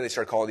back then they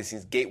started calling these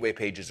things gateway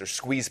pages or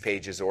squeeze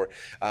pages or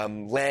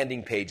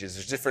landing pages.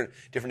 There's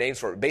different names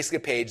for it. Basically a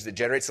page that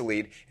generates a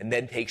lead and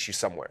then takes you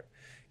somewhere.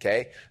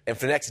 Okay? And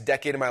for the next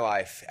decade of my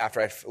life, after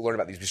I learned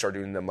about these, we started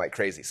doing them like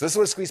crazy. So this is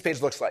what a squeeze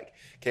page looks like.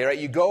 Okay, right?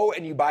 You go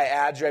and you buy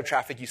ads, drive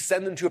traffic, you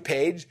send them to a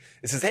page.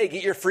 It says, hey,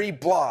 get your free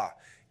blah.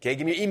 Okay,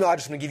 give me your email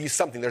address. I'm going to give you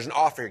something. There's an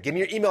offer here. Give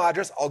me your email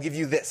address. I'll give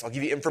you this. I'll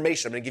give you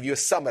information. I'm going to give you a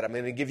summit. I'm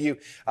going to give you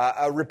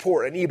a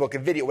report, an ebook, a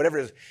video, whatever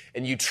it is.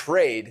 And you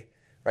trade,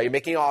 right? You're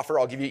making an offer.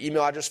 I'll give you an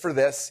email address for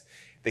this.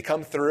 They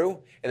come through,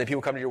 and then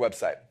people come to your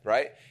website,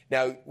 right?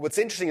 Now, what's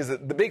interesting is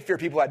that the big fear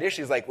people had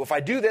initially is like, well, if I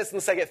do this,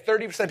 unless I get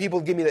 30% of people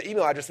to give me the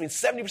email address, it means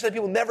 70% of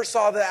people never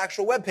saw the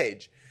actual web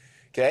page,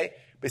 okay?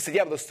 But he said,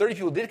 yeah, but those 30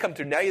 people did come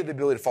through. Now you have the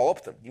ability to follow up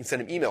with them. You can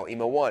send them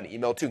email 1,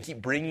 email 2, and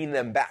keep bringing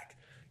them back.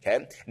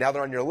 Okay? Now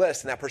they're on your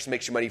list, and that person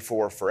makes you money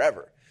for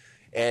forever.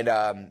 And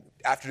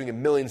after doing a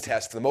millions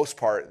tests, for the most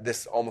part,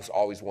 this almost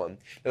always won.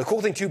 Now, the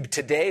cool thing, too,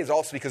 today is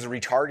also because of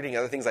retargeting and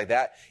other things like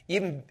that,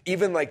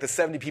 even like the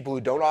 70 people who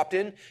don't opt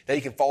in, now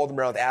you can follow them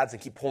around with ads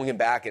and keep pulling them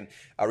back, and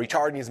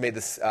retargeting has made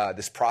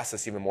this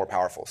process even more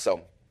powerful.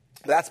 So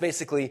that's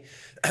basically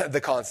the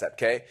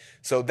concept, okay?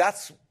 So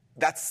that's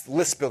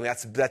list building.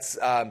 That's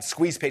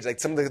squeeze page, like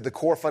some of the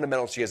core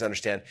fundamentals you guys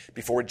understand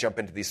before we jump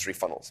into these 3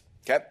 funnels.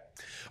 Okay?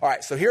 All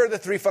right, so here are the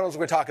 3 funnels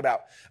we're going to talk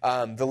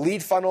about. The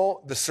lead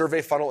funnel, the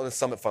survey funnel, and the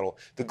summit funnel.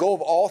 The goal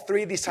of all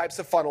 3 of these types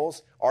of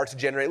funnels are to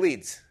generate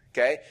leads.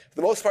 Okay? For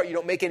the most part, you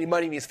don't make any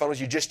money in these funnels.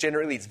 You just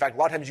generate leads. In fact, a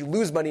lot of times you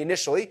lose money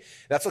initially.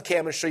 That's okay.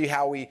 I'm going to show you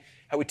how we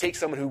take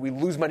someone who we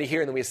lose money here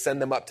and then we send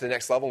them up to the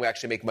next level and we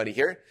actually make money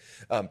here.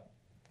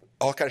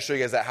 I'll kind of show you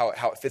guys how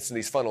it fits in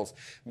these funnels.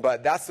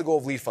 But that's the goal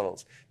of lead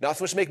funnels. Not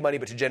so much to make money,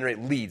 but to generate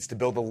leads, to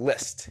build a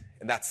list.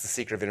 And that's the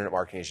secret of internet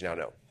marketing, as you now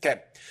know.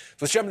 Okay, so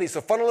let's jump into these.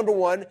 So funnel number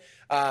 1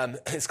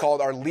 is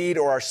called our lead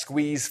or our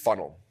squeeze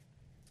funnel.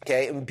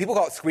 Okay, and people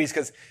call it squeeze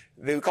because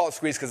They call it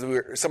squeeze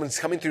because someone's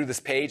coming through this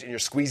page and you're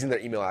squeezing their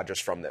email address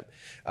from them.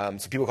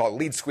 So people call it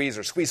lead squeeze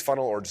or squeeze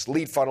funnel or just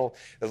lead funnel.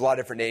 There's a lot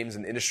of different names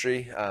in the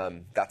industry.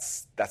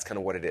 That's kind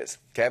of what it is,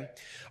 okay?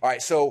 All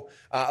right, so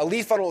a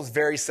lead funnel is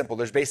very simple.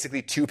 There's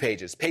basically 2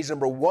 pages. Page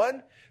number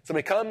 1,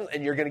 somebody comes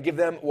and you're going to give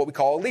them what we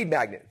call a lead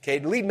magnet, okay?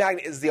 The lead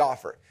magnet is the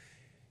offer,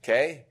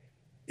 okay?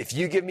 If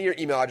you give me your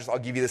email address, I'll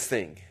give you this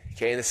thing.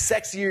 Okay, and the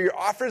sexier your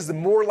offer is, the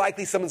more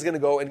likely someone's going to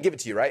go and give it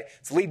to you, right?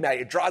 It's a lead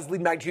magnet. It draws lead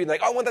magnet to you. And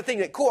like, oh, I want that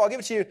thing. Like, cool, I'll give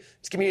it to you.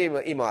 Just give me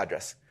your email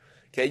address.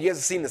 Okay, you guys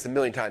have seen this a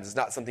million times. It's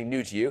not something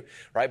new to you,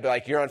 right? But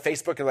like, you're on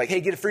Facebook and like, hey,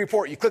 get a free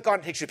report. You click on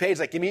it, it takes you to a page.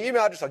 Like, give me your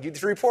email address. I'll give you the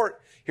free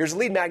report. Here's a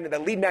lead magnet.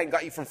 That lead magnet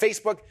got you from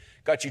Facebook,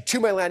 got you to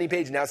my landing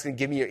page, and now it's going to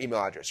give me your email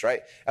address,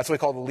 right? That's what we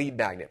call the lead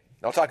magnet.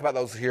 I'll talk about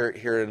those here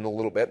in a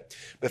little bit.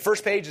 The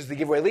first page is the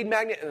giveaway lead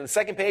magnet, and the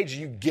second page,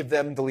 you give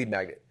them the lead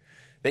magnet.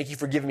 Thank you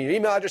for giving me your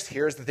email address.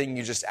 Here's the thing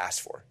you just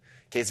asked for.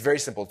 Okay, it's very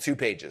simple, 2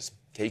 pages.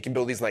 Okay, you can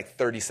build these in like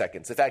 30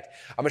 seconds. In fact,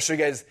 I'm going to show you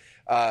guys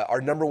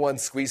our number 1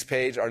 squeeze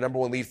page, our number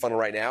 1 lead funnel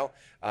right now.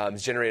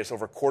 It's generated us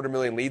over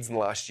 250,000 leads in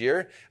the last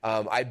year.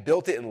 I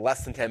built it in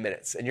less than 10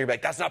 minutes. And you're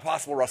like, that's not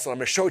possible, Russell. I'm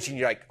going to show it to you. And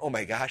you're like, oh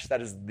my gosh, that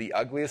is the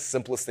ugliest,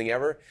 simplest thing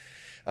ever.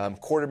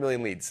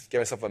 250,000 leads. Gave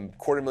myself a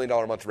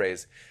 $250,000 a month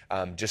raise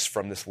just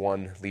from this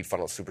one lead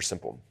funnel. It's super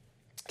simple.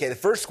 Okay, the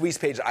first squeeze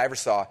page I ever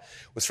saw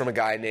was from a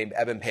guy named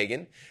Eben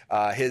Pagan.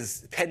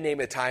 His pen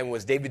name at the time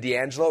was David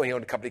D'Angelo. He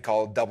owned a company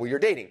called Double Your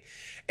Dating.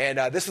 And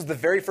this was the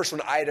very first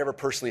one I had ever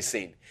personally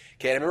seen.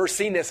 Okay, and I remember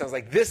seeing this. I was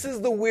like, this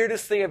is the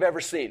weirdest thing I've ever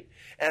seen.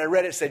 And I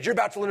read it. It said, you're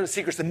about to learn the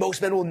secrets that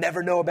most men will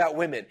never know about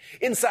women.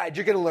 Inside,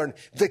 you're going to learn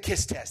the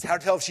kiss test, how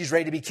to tell if she's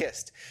ready to be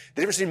kissed.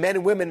 The difference between men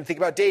and women and think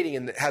about dating,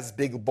 and it has a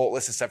big bold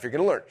list of stuff you're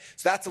going to learn.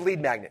 So that's a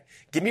lead magnet.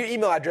 Give me your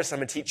email address. I'm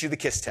going to teach you the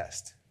kiss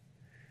test.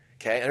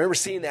 Okay, and I remember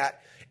seeing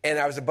that. And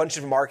I was a bunch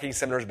of marketing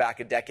seminars back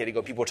a decade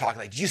ago. People were talking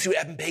like, "Did you see what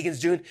Eben Pagan's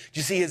doing? Did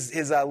you see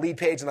his lead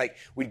page?" And like,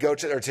 we'd go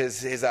to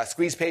his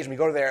squeeze page, and we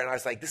go to there, and I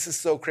was like, "This is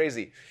so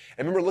crazy."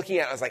 I remember looking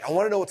at it, I was like, "I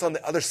want to know what's on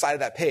the other side of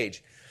that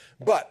page."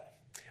 But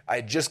I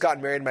had just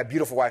gotten married to my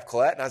beautiful wife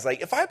Colette, and I was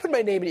like, if I put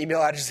my name and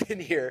email address in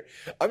here,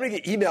 I'm going to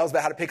get emails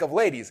about how to pick up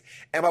ladies,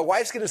 and my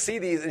wife's going to see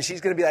these, and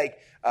she's going to be like,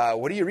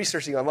 "What are you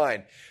researching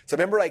online?" So I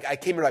remember like I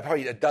came here like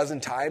probably a dozen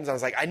times. I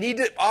was like, I need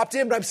to opt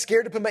in, but I'm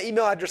scared to put my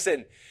email address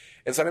in.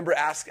 And so I remember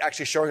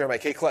actually showing her, I'm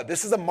like, hey, Colette,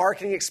 this is a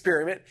marketing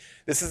experiment.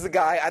 This is the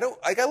guy. I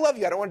love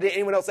you. I don't want to date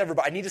anyone else ever,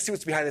 but I need to see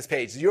what's behind this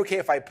page. Is you okay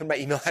if I put my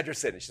email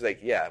address in? And she's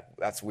like, yeah,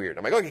 that's weird.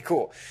 I'm like, okay,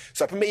 cool.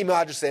 So I put my email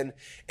address in,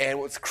 and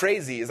what's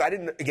crazy is I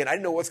didn't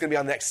know what's going to be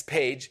on the next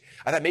page.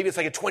 I thought maybe it's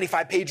like a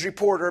 25-page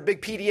report or a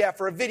big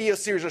PDF or a video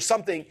series or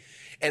something.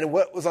 And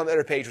what was on the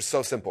other page was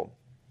so simple.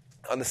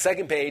 On the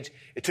second page,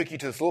 it took you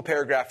to this little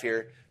paragraph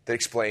here that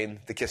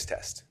explained the KISS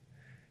test.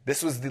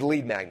 This was the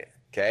lead magnet.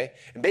 Okay,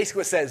 and basically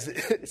what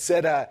it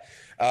said,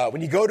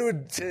 when you go to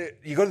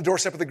the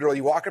doorstep of the girl,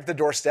 you walk up the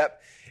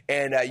doorstep,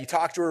 and you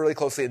talk to her really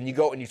closely, and you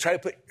go and you try to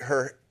put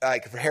her,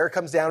 like if her hair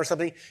comes down or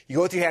something, you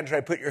go with your hand and try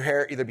to put your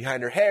hair either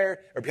behind her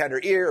hair or behind her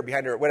ear or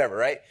behind her whatever,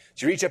 right?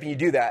 So you reach up and you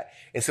do that,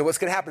 and so what's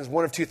going to happen is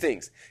one of 2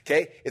 things.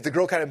 Okay, if the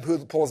girl kind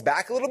of pulls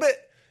back a little bit,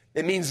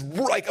 it means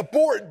like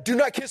abort, do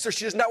not kiss her.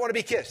 She does not want to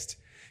be kissed.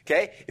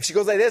 Okay, if she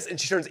goes like this and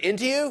she turns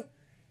into you,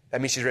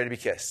 that means she's ready to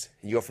be kissed.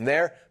 And you go from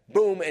there,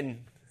 boom,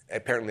 and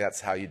apparently that's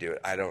how you do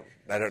it. I don't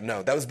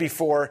know. That was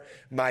before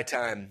my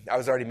time. I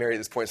was already married at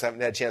this point, so I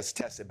haven't had a chance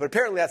to test it. But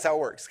apparently that's how it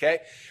works, okay?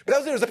 But that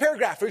was it. It was a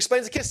paragraph where it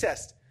explains the KISS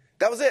test.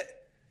 That was it,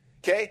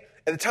 okay?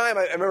 At the time,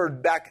 I remember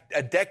back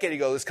a decade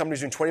ago, this company was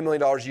doing $20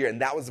 million a year, and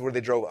that was where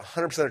they drove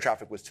 100% of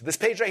traffic was to this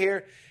page right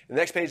here. And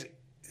the next page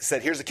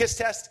said, here's the KISS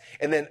test.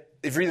 And then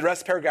if you read the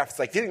rest of the paragraph, it's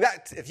like,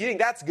 if you think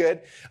that's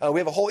good,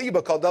 we have a whole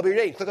ebook called Double Your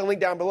Dating. Click on the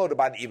link down below to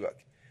buy the ebook.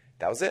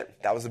 That was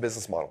it. That was the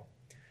business model,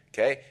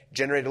 okay?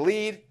 Generate a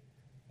lead.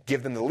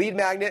 Give them the lead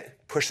magnet,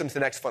 push them to the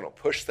next funnel,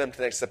 push them to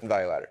the next step in the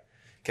value ladder.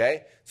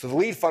 Okay? So the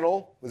lead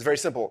funnel was very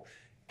simple.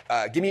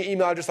 Give me your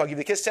email address, I'll give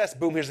you the KISS test.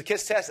 Boom, here's the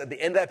KISS test. At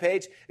the end of that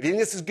page, if you think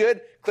this is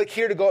good, click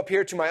here to go up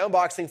here to my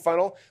unboxing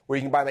funnel where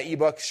you can buy my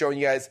ebook showing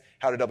you guys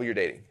how to double your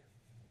dating.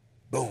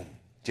 Boom.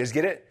 Did you guys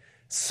get it?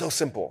 So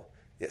simple.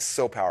 It's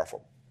so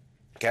powerful.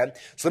 Okay?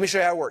 So let me show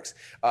you how it works.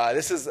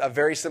 This is a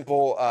very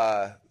simple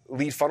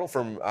lead funnel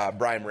from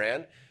Brian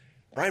Moran.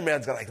 Brian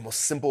Moran's got like the most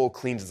simple,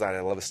 clean design.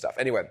 I love his stuff.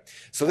 Anyway,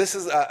 so this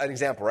is an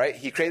example, right?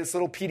 He created this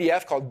little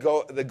PDF called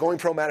the Going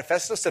Pro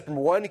Manifesto. Step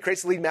number 1, he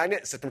creates the lead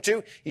magnet. Step number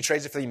 2, he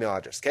trades it for the email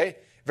address, okay?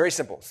 Very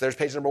simple. So there's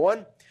page number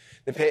 1.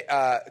 Then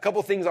a couple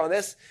of things on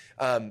this.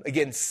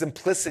 Again,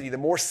 simplicity. The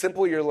more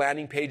simple your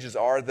landing pages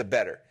are, the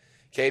better.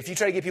 Okay, if you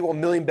try to give people a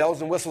million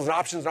bells and whistles and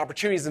options and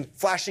opportunities and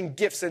flashing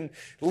gifts and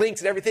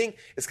links and everything,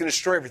 it's going to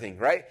destroy everything,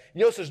 right?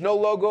 You notice there's no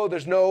logo,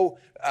 there's no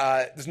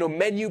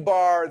menu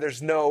bar,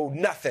 there's no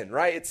nothing,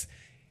 right?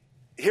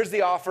 Here's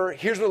the offer.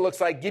 Here's what it looks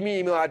like. Give me your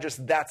email address.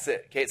 That's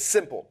it. Okay, it's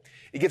simple.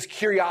 It gives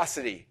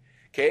curiosity.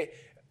 Okay,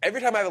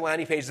 every time I have a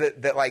landing page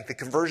that like the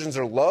conversions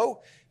are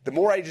low, the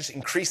more I just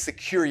increase the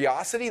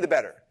curiosity, the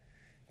better.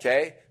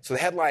 Okay, so the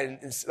headline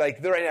is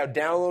like right now,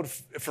 download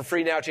for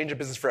free now, change your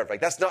business forever. Like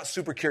that's not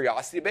super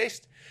curiosity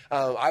based.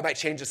 I might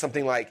change it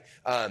something like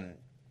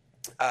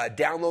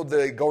download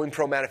the Going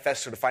Pro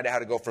Manifesto to find out how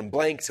to go from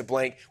blank to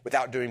blank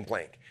without doing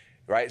blank.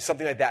 Right,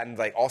 something like that, and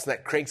like also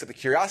that cranks up the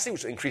curiosity,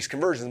 which will increase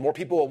conversions. More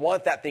people will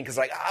want that thing because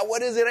like,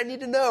 what is it? I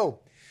need to know.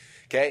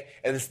 Okay,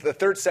 and the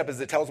third step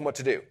is it tells them what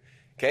to do.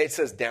 Okay, it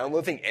says download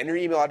the thing, enter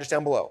your email address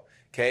down below.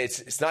 Okay,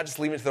 it's not just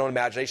leaving it to their own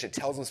imagination. It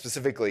tells them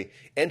specifically,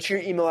 enter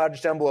your email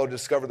address down below to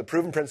discover the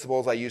proven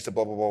principles I use to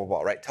blah, blah, blah, blah,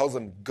 blah, right? Tells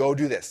them, go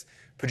do this.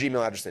 Put your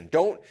email address in.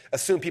 Don't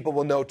assume people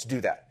will know to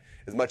do that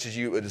as much as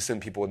you would assume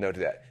people would know to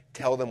do that.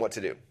 Tell them what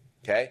to do.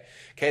 Okay,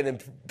 then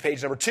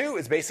page number 2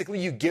 is basically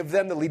you give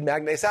them the lead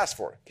magnet they asked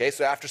for. Okay,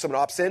 so after someone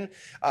opts in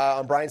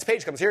on Brian's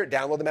page, comes here,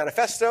 download the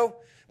manifesto,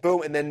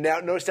 boom, and then now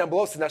notice down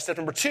below, so now step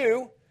number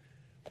 2,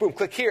 boom,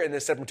 click here, and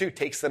then step number 2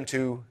 takes them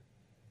to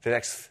the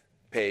next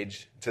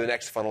page, to the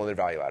next funnel in their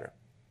value ladder.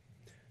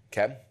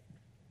 Okay,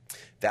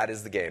 that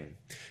is the game.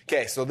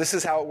 Okay, so this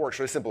is how it works,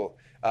 really simple.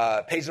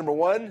 Page number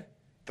 1,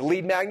 the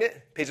lead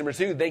magnet. Page number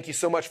 2, thank you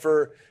so much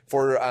for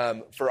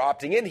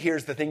opting in.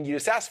 Here's the thing you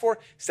just asked for.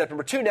 Step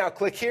number 2, now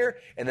click here,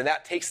 and then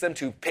that takes them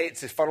to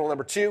funnel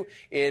number 2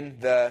 in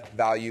the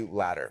value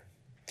ladder.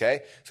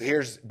 Okay, so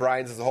here's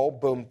Brian's as a whole.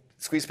 Boom,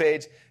 squeeze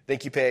page,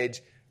 thank you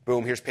page.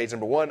 Boom, here's page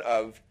number 1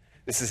 of,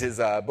 this is his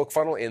book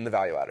funnel in the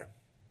value ladder.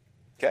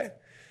 Okay,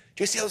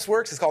 do you see how this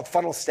works? It's called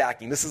funnel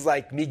stacking. This is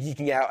like me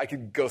geeking out. I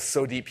could go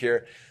so deep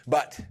here,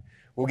 but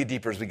we'll get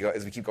deeper as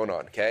we keep going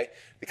on, okay?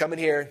 They come in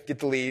here, get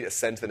the lead,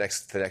 ascend to the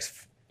next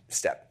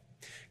step.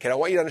 Okay, now I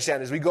want you to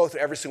understand as we go through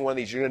every single one of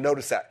these, you're going to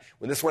notice that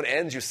when this one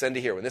ends, you ascend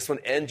to here. When this one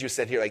ends, you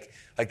ascend here. Like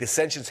the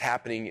ascension's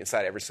happening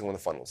inside every single one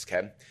of the funnels,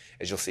 okay?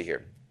 As you'll see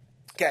here.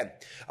 Okay,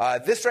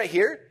 this right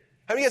here,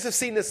 how many of you guys have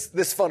seen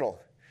this funnel?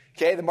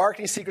 Okay, the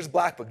Marketing Secrets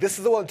Black Book. This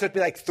is the one that took me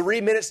like 3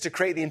 minutes to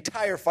create the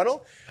entire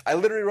funnel. I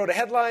literally wrote a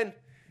headline,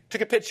 took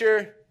a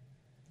picture,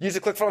 used a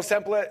ClickFunnels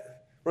template,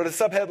 wrote a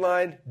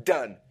subheadline,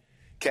 done.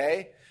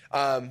 Okay,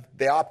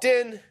 they opt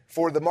in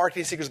for the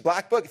Marketing Secrets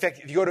Black Book. In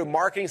fact, if you go to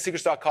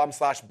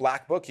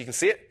marketingsecrets.com/blackbook, you can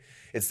see it.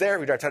 It's there.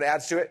 We drive a ton of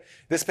ads to it.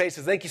 This page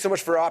says, thank you so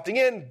much for opting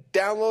in.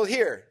 Download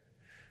here,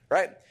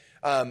 right?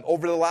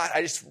 Over the last,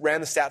 I just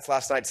ran the stats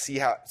last night to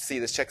see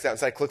this. Checks out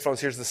inside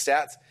ClickFunnels. Here's the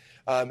stats.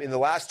 In the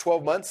last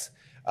 12 months,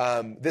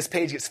 this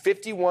page gets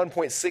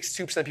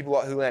 51.62% of people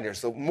who land here.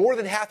 So more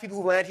than half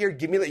people who land here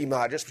give me the email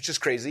address, which is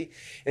crazy.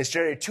 And it's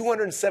generated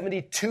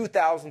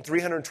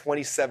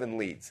 272,327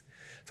 leads.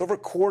 It's over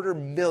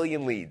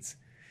 250,000 leads.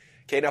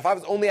 Okay, now if I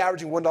was only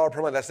averaging $1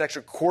 per month, that's an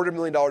extra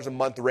 $250,000 a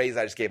month raise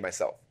I just gave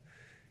myself.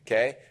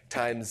 Okay,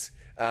 times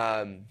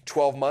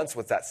 12 months,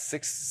 what's that,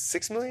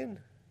 6 million?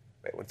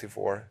 Wait, 1, 2,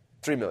 4,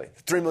 $3 million.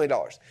 $3 million.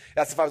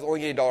 That's if I was only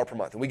getting $1 per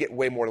month. And we get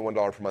way more than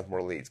 $1 per month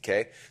more leads,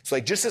 okay? So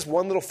like just this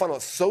one little funnel,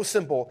 it's so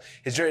simple,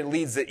 is generating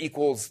leads that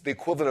equals the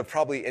equivalent of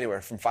probably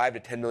anywhere from $5 to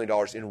 $10 million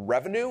in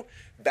revenue.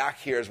 Back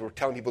here as we're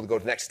telling people to go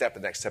to the next step,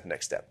 the next step, the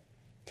next step,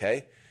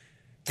 okay?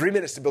 3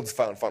 minutes to build this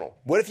funnel.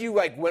 What if you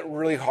like went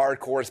really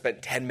hardcore and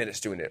spent 10 minutes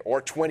doing it,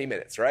 or 20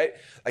 minutes, right?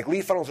 Like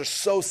lead funnels are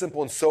so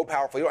simple and so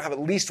powerful. You don't have at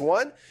least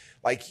one,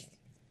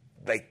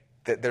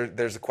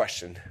 there's a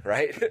question,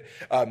 right?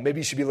 Maybe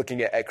you should be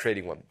looking at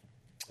creating one.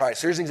 All right,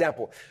 so here's an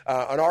example.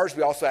 On ours,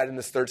 we also add in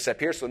this third step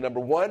here. So number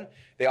 1,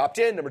 they opt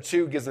in. Number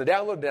 2 gives them a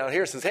download. Down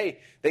here says, hey,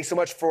 thanks so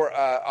much for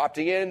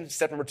opting in.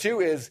 Step number 2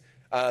 is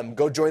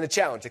go join the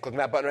challenge. They click on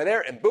that button right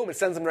there, and boom, it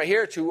sends them right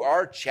here to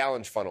our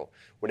challenge funnel,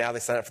 where now they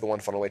sign up for the One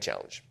Funnel Away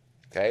Challenge.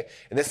 Okay?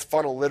 And this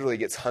funnel literally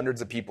gets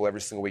hundreds of people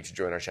every single week to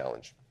join our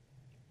challenge.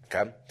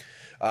 Okay?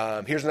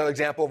 Here's another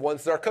example of one.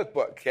 This is our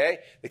cookbook. Okay?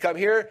 They come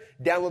here,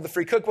 download the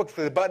free cookbook,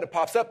 click the button, it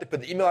pops up, they put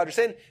the email address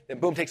in, then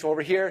boom, takes them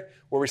over here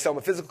where we sell them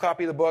a physical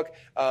copy of the book,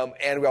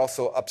 and we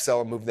also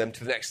upsell and move them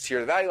to the next tier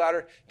of the value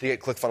ladder to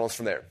get ClickFunnels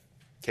from there.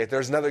 Okay?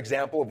 There's another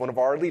example of one of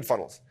our lead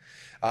funnels.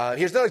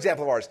 Here's another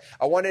example of ours.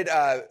 I wanted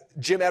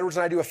Jim Edwards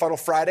and I do a Funnel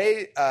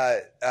Friday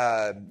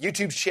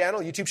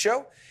YouTube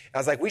show. I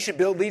was like, we should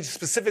build leads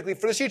specifically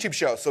for this YouTube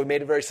show. So we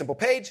made a very simple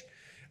page.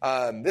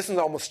 This one's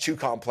almost too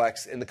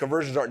complex, and the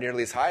conversions aren't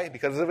nearly as high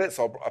because of it,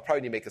 so I'll probably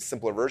need to make a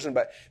simpler version.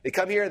 But they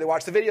come here, they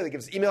watch the video, they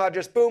give us email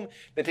address, boom,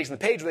 then it takes them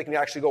to the page where they can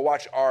actually go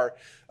watch our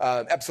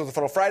episodes of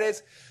Funnel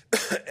Fridays.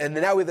 And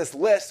then now we have this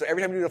list, so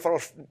every time we do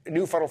a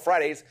new Funnel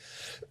Fridays,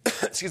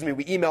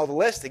 we email the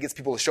list. It gets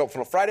people to show up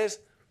Funnel Fridays,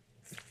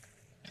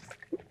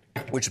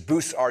 which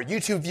boosts our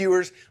YouTube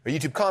viewers, our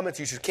YouTube comments,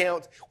 YouTube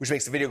count, which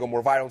makes the video go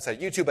more viral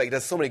inside YouTube. Like, it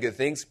does so many good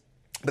things.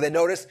 But then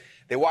notice,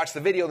 they watch the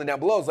video, and then down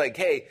below is like,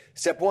 hey,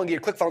 step 1, get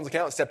your ClickFunnels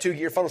account. Step 2,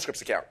 get your Funnel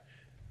Scripts account.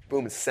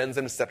 Boom, it sends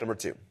them to step number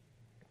 2.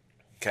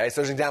 Okay,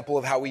 so there's an example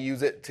of how we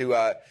use it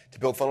to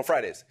build Funnel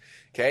Fridays.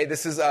 Okay,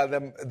 this is our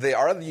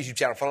other YouTube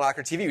channel, Funnel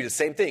Hacker TV. We did the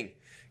same thing.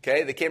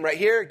 Okay, they came right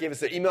here, gave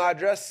us their email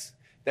address.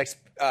 Next,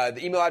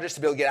 the email address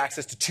to be able to get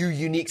access to 2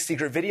 unique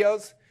secret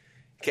videos.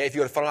 Okay, if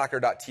you go to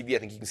funnelhacker.tv, I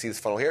think you can see this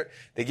funnel here.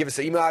 They give us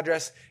their email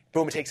address.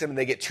 Boom, it takes them, and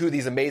they get 2 of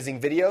these amazing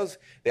videos.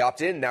 They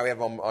opt in. Now we have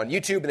them on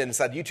YouTube, and then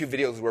inside the YouTube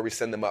videos is where we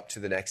send them up to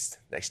the next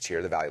tier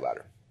of the value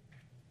ladder.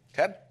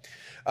 Okay?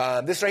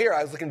 This right here,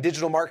 I was looking at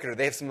Digital Marketer.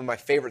 They have some of my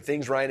favorite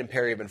things. Ryan and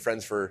Perry have been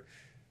friends for,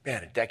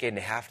 a decade and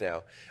a half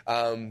now.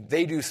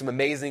 They do some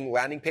amazing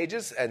landing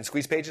pages and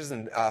squeeze pages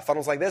and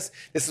funnels like this.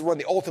 This is one of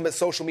the ultimate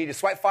social media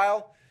swipe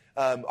file.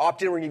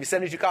 Opt in, we're going to give you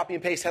 72 copy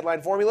and paste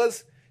headline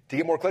formulas to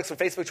get more clicks on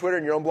Facebook, Twitter,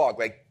 and your own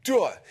blog.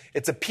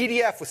 It's a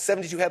PDF with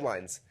 72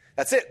 headlines.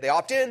 That's it. They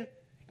opt in,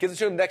 gives it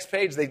to them the next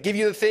page. They give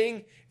you the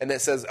thing, and then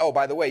it says, oh,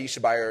 by the way, you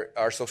should buy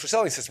our social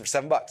selling system for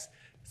 $7.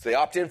 So they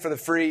opt in for the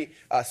free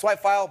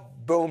swipe file.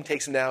 Boom,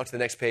 takes them down to the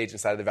next page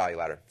inside of the value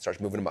ladder. Starts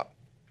moving them up.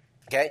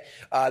 Okay,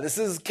 this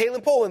is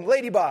Caitlin Poland,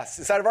 Lady Boss,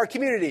 inside of our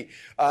community.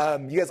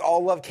 You guys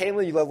all love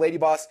Caitlin. You love Lady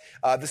Boss.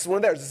 This is one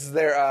of theirs. This is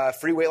their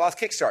free weight loss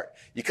kickstart.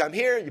 You come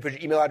here, you put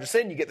your email address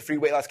in, you get the free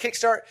weight loss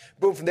kickstart.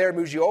 Boom, from there it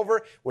moves you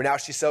over, where now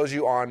she sells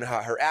you on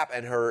her app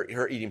and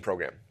her eating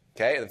program.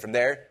 Okay, and then from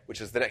there,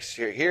 which is the next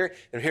here,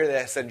 and here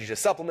they send you to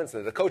supplements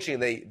and the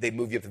coaching, and they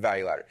move you up the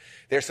value ladder.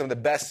 They're some of the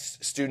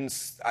best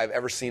students I've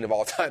ever seen of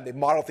all time. They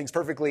model things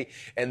perfectly,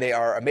 and they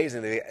are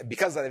amazing.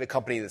 Because they have a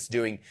company that's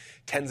doing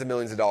tens of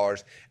millions of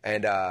dollars,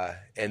 and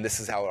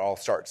this is how it all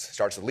starts.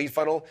 Starts with a lead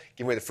funnel,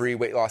 giving away the free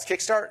weight loss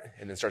kickstart,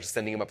 and then starts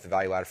sending them up the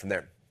value ladder from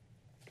there.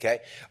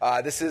 Okay,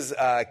 this is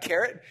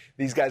Carrot.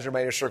 These guys are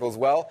my inner circle as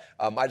well.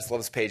 I just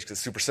love this page because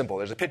it's super simple.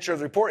 There's a picture of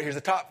the report. Here's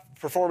the top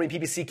performing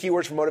PPC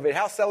keywords for motivated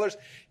house sellers.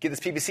 Get this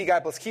PPC guy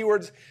plus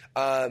keywords.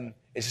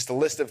 It's just a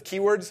list of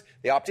keywords.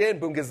 They opt in,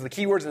 boom, gives them the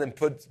keywords, and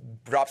then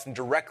drops them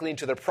directly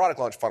into their product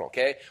launch funnel.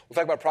 Okay, we'll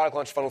talk about product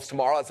launch funnels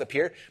tomorrow. That's up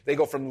here. They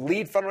go from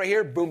lead funnel right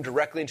here, boom,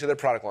 directly into their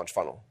product launch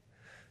funnel.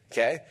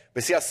 Okay,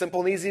 but see how simple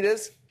and easy it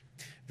is?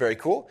 Very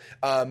cool.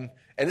 And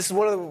this is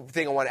one of the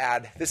things I want to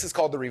add. This is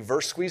called the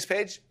reverse squeeze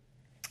page.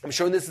 I'm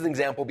showing this as an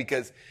example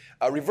because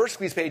a reverse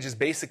squeeze page is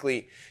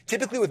basically,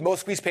 typically with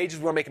most squeeze pages,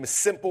 we want to make them as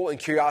simple and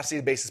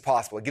curiosity-based as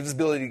possible. It gives us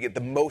the ability to get the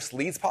most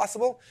leads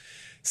possible.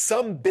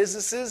 Some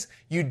businesses,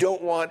 you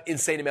don't want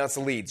insane amounts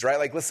of leads, right?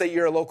 Like let's say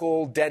you're a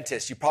local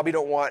dentist. You probably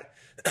don't want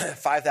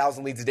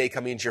 5,000 leads a day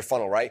coming into your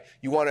funnel, right?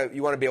 You want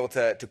to be able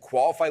to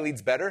qualify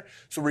leads better.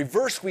 So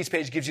reverse squeeze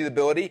page gives you the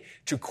ability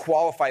to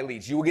qualify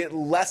leads. You will get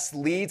less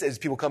leads as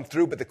people come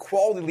through, but the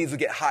quality leads will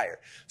get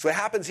higher. So what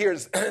happens here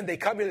is they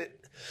come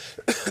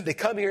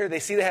here, they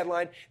see the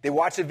headline, they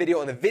watch the video.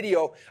 On the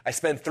video, I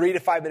spend 3 to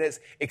 5 minutes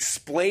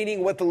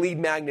explaining what the lead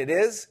magnet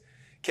is,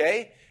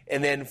 okay?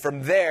 And then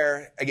from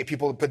there, I get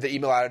people to put the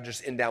email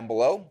address in down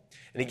below.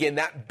 And again,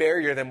 that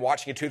barrier, them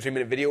watching a 2 to 3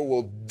 minute video,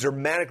 will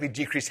dramatically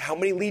decrease how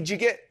many leads you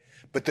get,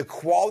 but the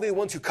quality of the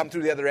ones who come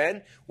through the other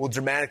end will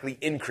dramatically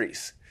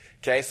increase.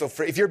 Okay, so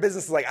if your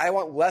business is like, I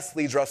want less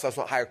leads, Russell, I just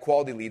want higher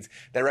quality leads,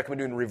 then I recommend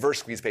doing a reverse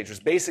squeeze page, which is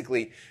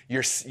basically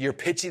you're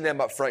pitching them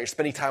up front, you're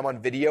spending time on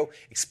video,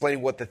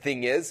 explaining what the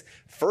thing is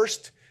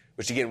first,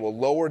 which again will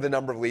lower the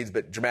number of leads,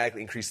 but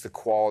dramatically increase the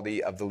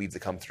quality of the leads that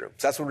come through.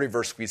 So that's what a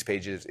reverse squeeze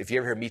page is. If you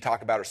ever hear me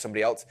talk about it or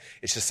somebody else,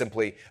 it's just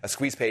simply a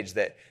squeeze page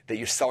that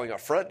you're selling up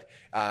front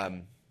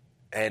and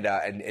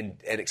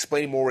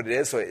explaining more what it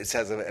is, so it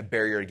has a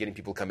barrier to getting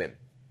people to come in.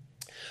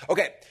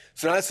 Okay,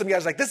 so now some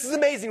guys are like, this is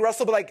amazing,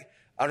 Russell, but like,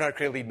 I don't know how to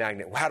create a lead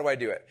magnet. How do I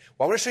do it?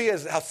 Well, I'm going to show you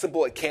how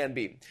simple it can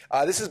be.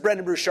 This is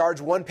Brendan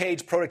Bouchard's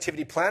one-page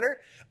productivity planner.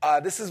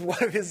 This is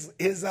one of his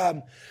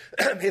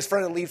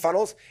front-end lead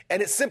funnels,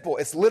 and it's simple.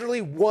 It's literally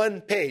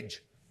one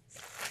page.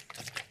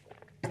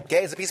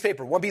 Okay, it's a piece of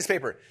paper, one piece of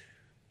paper.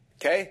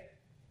 Okay?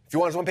 If you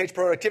want his one-page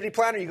productivity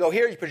planner, you go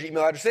here, you put your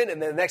email address in, and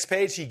then the next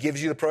page, he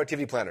gives you the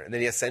productivity planner, and then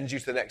he sends you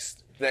to the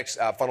next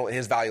funnel in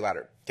his value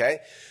ladder. Okay?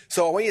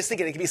 So I want you to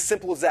think it can be as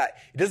simple as that.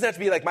 It doesn't have to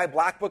be like my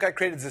black book I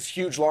created is this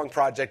huge, long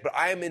project, but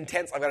I am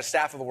intense. I've got a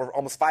staff of over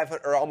almost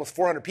 500 or almost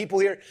 400 people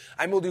here.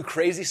 I'm able to do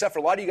crazy stuff. For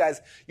a lot of you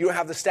guys, you don't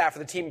have the staff or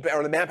the team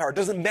or the manpower. It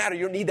doesn't matter.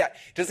 You don't need that.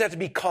 It doesn't have to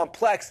be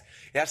complex.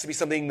 It has to be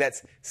something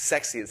that's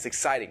sexy. It's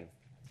exciting.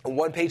 A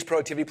one-page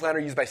productivity planner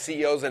used by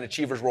CEOs and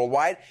achievers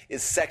worldwide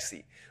is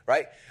sexy,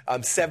 right?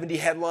 70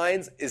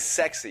 headlines is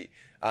sexy.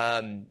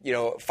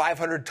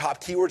 500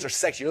 top keywords are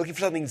sexy. You're looking for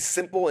something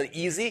simple and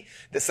easy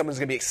that someone's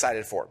going to be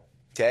excited for.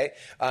 Okay.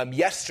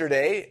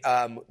 Yesterday,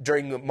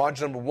 during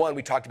module number 1,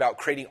 we talked about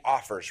creating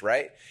offers,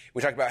 right?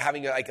 We talked about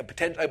having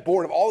a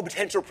board of all the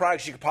potential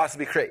products you could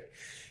possibly create.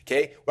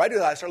 Okay, what I do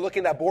is I start looking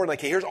at that board and like,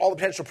 hey, here's all the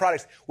potential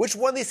products. Which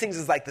one of these things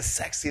is like the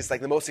sexiest,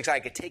 like the most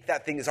exciting? I could take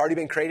that thing that's already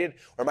been created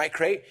or might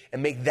create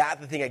and make that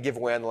the thing I give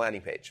away on the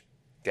landing page.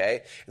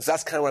 Okay, and so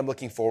that's kind of what I'm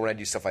looking for when I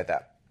do stuff like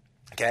that.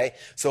 Okay,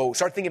 so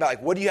start thinking about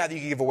like, what do you have that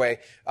you can give away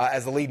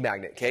as a lead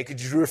magnet? Okay,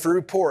 could you do a free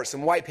report,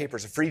 some white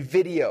papers, a free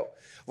video?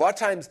 A lot of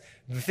times,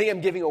 the thing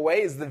I'm giving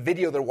away is the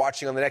video they're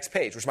watching on the next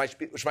page, which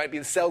might be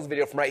the sales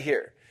video from right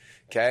here.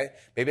 Okay,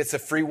 maybe it's a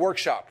free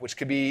workshop, which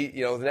could be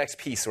the next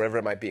piece or whatever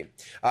it might be.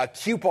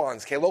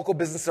 Coupons. Okay, local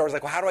business owners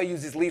like, well, how do I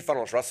use these lead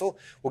funnels, Russell?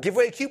 Well, give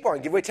away a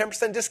coupon, give away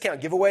 10%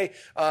 discount, give away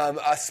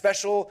a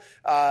special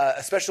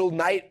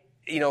night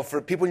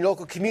for people in your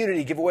local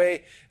community, give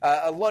away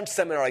a lunch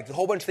seminar, like a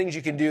whole bunch of things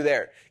you can do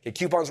there. Okay,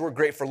 coupons work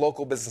great for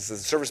local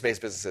businesses,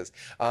 service-based businesses.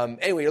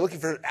 Anyway, you're looking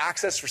for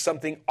access for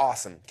something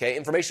awesome. Okay,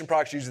 information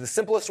products are usually the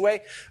simplest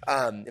way.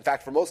 In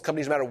fact, for most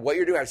companies, no matter what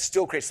you're doing, I would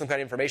still create some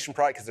kind of information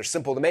product because they're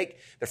simple to make,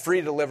 they're free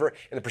to deliver,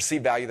 and the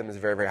perceived value of them is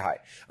very, very high.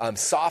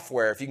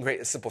 Software, if you can create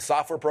a simple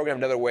software program,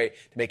 another way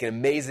to make an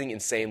amazing,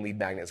 insane lead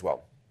magnet as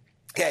well.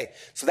 Okay,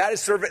 so that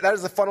is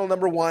the funnel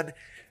number one,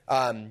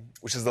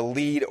 which is the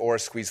lead or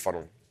squeeze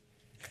funnel.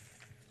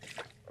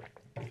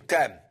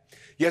 Okay,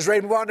 you guys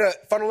ready to move on to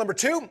funnel number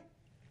two?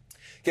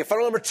 Okay,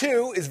 funnel number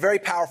two is very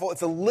powerful.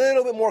 It's a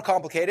little bit more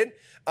complicated,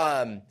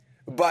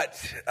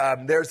 but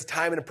there's a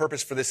time and a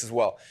purpose for this as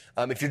well.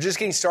 If you're just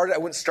getting started, I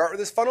wouldn't start with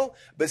this funnel,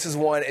 but this is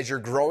one, as you're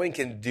growing,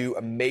 can do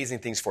amazing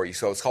things for you.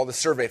 So it's called the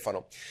survey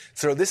funnel.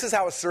 So this is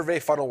how a survey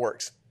funnel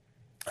works.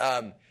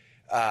 In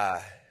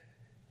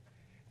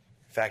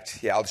fact,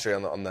 I'll just show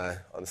you on the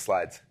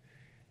slides.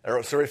 I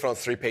wrote survey funnel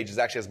is 3 pages.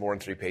 It actually has more than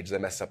 3 pages. I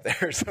messed up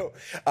there. So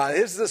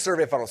this is a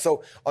survey funnel.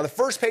 So on the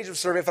first page of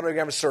survey funnel, you're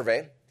going to have a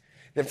survey.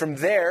 Then from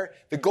there,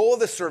 the goal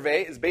of the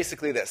survey is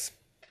basically this.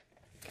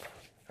 In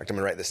fact, I'm going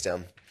to write this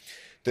down.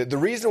 The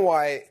reason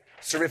why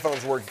survey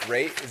funnels work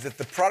great is that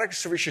the product or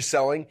service you're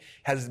selling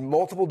has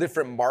multiple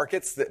different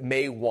markets that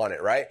may want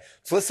it, right?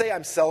 So let's say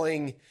I'm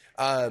selling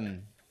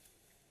whatever.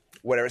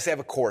 Let's say I have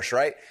a course,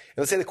 right? And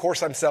let's say the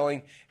course I'm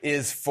selling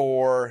is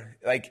for,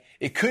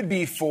 it could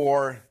be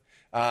for...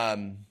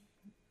 let's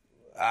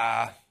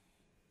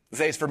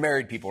say it's for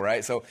married people,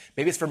 right? So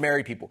maybe it's for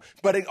married people,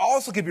 but it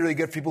also could be really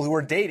good for people who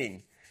are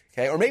dating,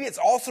 okay? Or maybe it's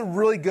also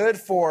really good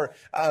for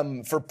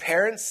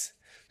parents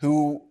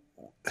who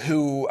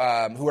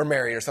are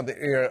married or something,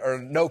 or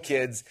no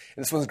kids,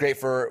 and this one's great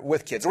for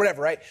with kids or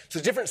whatever, right?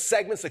 So different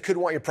segments that could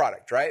want your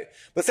product, right?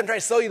 Let's say I'm trying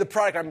to sell you the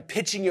product, I'm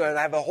pitching you, and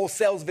I have a whole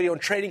sales video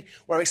and training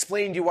where I'm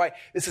explaining to you why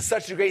this is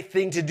such a great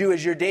thing to do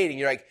as you're dating.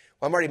 You're like,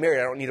 well, I'm already married.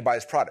 I don't need to buy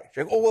this product.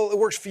 You're like, oh, well, it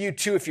works for you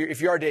too if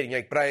you are dating.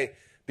 You're like,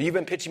 but you've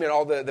been pitching me on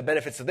all the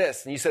benefits of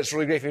this, and you said it's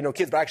really great if you have no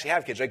kids, but I actually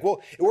have kids. You're like,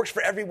 well, it works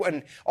for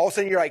everyone. All of a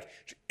sudden, you're like,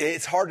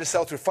 it's hard to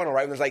sell through a funnel,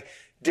 right? When there's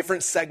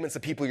different segments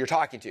of people you're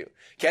talking to. Okay,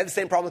 I have the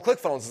same problem with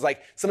ClickFunnels. It's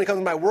like somebody comes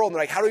in my world and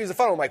they're like, how do I use a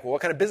funnel? I'm like, well,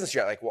 what kind of business are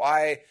you at? Like,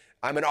 well,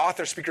 I'm an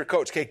author, speaker,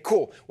 coach. Okay,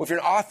 cool. Well, if you're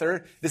an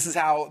author, this is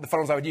how the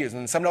funnels I would use.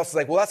 And someone else is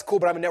like, well, that's cool,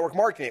 but I'm in network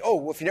marketing. Oh,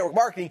 well, if you're network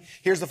marketing,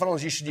 here's the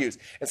funnels you should use.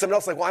 And someone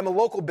else is like, well, I'm a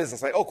local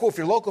business. I'm like, oh, cool, if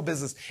you're local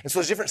business. And so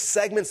there's different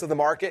segments of the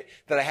market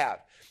that I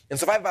have. And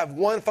so if I have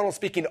one funnel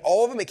speaking to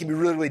all of them, it can be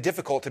really, really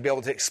difficult to be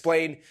able to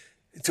explain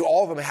to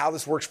all of them how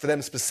this works for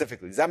them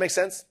specifically. Does that make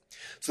sense?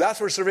 So that's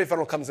where survey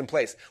funnel comes in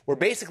place, where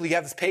basically you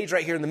have this page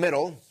right here in the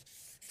middle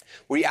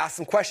where you ask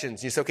some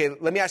questions. You say, okay,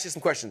 let me ask you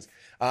some questions.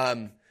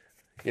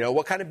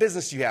 What kind of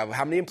business do you have?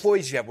 How many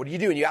employees do you have? What do you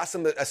do? And you ask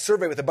them a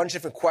survey with a bunch of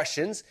different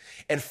questions.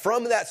 And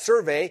from that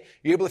survey,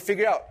 you're able to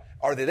figure out,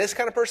 are they this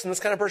kind of person, this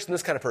kind of person,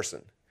 this kind of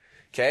person?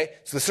 Okay,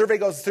 so the survey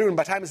goes through, and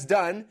by the time it's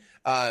done,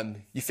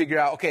 you figure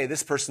out, okay,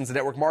 this person's a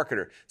network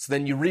marketer. So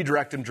then you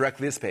redirect them directly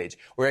to this page.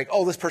 Or you're like,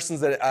 oh, this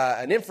person's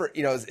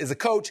is a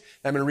coach, and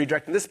I'm going to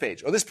redirect them to this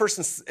page. Or this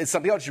person is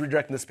something else, you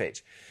redirect them to this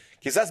page.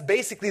 Okay, so that's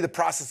basically the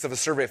process of a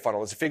survey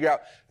funnel, is to figure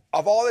out,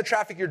 of all the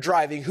traffic you're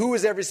driving, who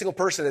is every single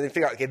person, and then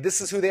figure out, okay, this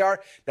is who they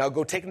are. Now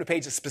go take them to a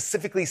page that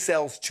specifically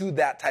sells to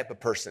that type of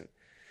person.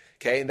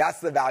 Okay, and that's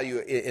the value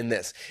in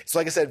this. So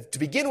like I said, to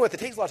begin with, it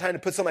takes a lot of time to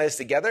put something like this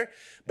together,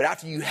 but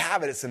after you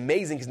have it, it's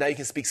amazing because now you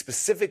can speak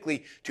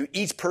specifically to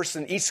each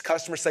person, each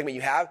customer segment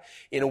you have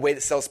in a way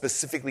that sells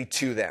specifically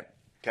to them.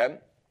 Okay?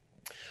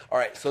 All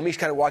right, so let me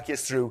kind of walk you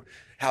through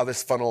how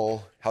this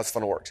funnel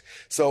works.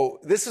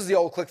 So this is the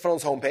old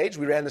ClickFunnels homepage.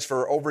 We ran this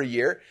for over a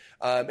year,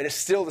 and the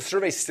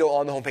survey's still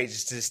on the homepage,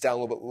 it's just down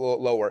a little bit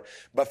lower.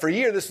 But for a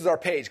year, this was our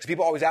page because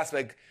people always ask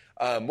me,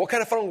 what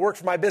kind of funnel would work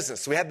for my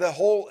business? So we had the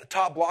whole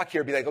top block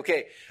here be like,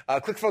 okay,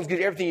 ClickFunnels gives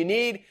you everything you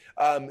need.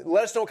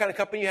 Let us know what kind of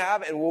company you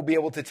have, and we'll be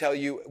able to tell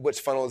you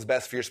which funnel is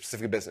best for your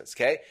specific business,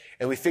 okay?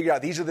 And we figured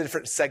out these are the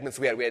different segments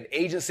we had. We had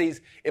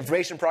agencies,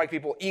 information product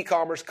people,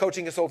 e-commerce,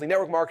 coaching, consulting,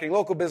 network marketing,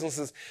 local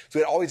businesses. So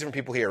we had all these different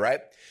people here, right?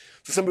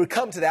 So somebody would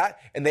come to that,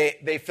 and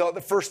they fill out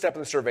the first step of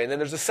the survey. And then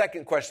there's a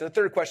second question, a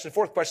third question, a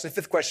fourth question, a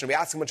fifth question. We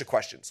ask a bunch of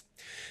questions.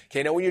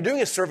 Okay, now when you're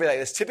doing a survey like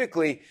this,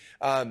 typically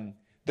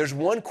there's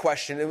one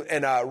question,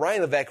 and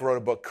Ryan Levesque wrote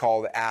a book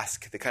called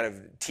Ask that kind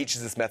of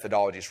teaches this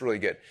methodology. It's really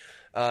good.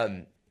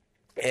 And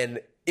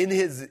in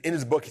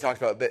his book, he talks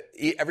about that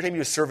every time you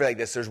do a survey like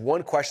this, there's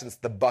one question that's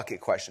the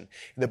bucket question.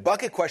 And the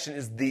bucket question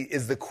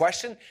is the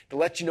question to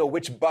let you know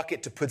which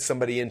bucket to put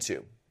somebody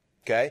into.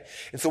 Okay?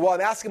 And so while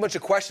I'm asking a bunch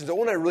of questions, the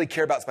one I really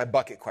care about is my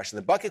bucket question.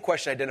 The bucket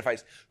question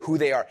identifies who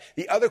they are.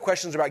 The other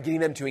questions are about getting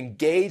them to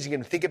engage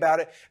and think about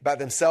it, about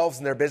themselves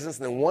and their business.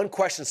 And then one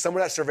question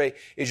somewhere in that survey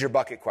is your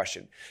bucket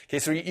question. Okay,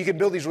 so you can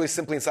build these really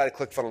simply inside of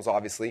ClickFunnels,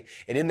 obviously.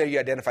 And in there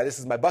you identify this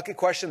is my bucket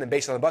question, and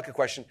based on the bucket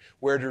question,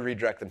 where to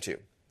redirect them to.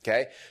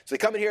 Okay, so they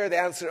come in here, they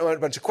answer a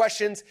bunch of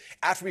questions.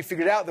 After we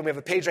figured it out, then we have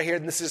a page right here,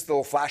 and this is the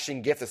little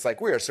flashing GIF that's like,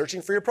 we are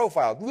searching for your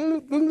profile.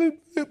 Bloop, bloop, bloop,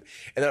 bloop.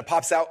 And then it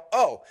pops out,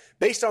 oh,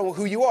 based on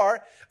who you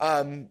are,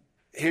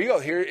 here you go.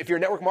 Here, if you're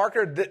a network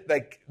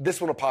marketer,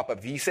 this one will pop up.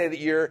 If you say that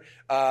you're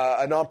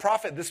a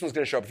nonprofit, this one's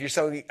going to show up. If you're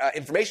selling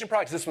information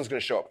products, this one's going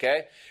to show up.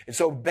 Okay,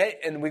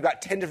 and we've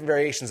got 10 different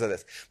variations of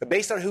this. But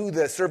based on who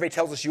the survey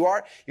tells us you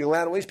are, you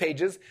land on these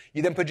pages.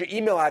 You then put your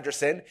email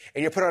address in,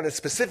 and you put on a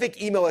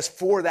specific email list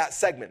for that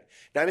segment.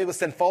 Now I'm able to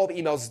send follow-up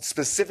emails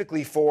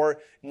specifically for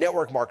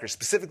network marketers,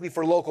 specifically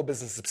for local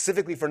businesses,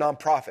 specifically for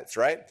nonprofits.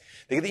 Right?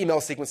 They get the email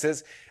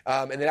sequences,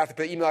 and then after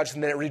put the email address,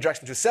 and then it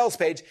redirects them to a sales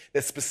page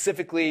that's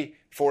specifically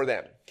for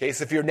them. Okay,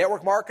 so if you're a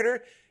network marketer,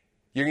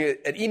 you're going to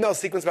get an email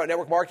sequence about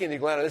network marketing, and you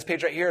can land on this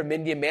page right here,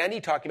 Mindy and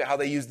Mandy talking about how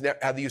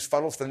they use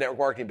funnels for the network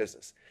marketing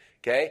business.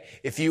 Okay,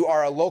 if you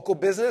are a local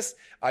business,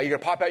 you're going to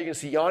pop out, you're going to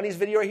see Yanni's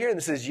video right here, and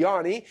this is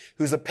Yanni,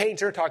 who's a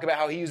painter, talking about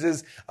how he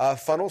uses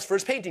funnels for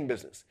his painting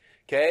business.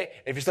 Okay,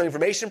 and if you're selling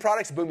information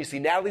products, boom, you see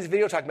Natalie's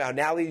video talking about how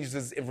Natalie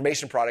uses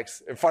information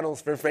products,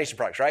 funnels for information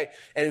products, right?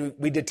 And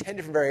we did 10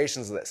 different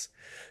variations of this.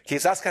 Okay,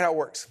 so that's kind of how it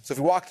works. So if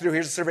we walk through,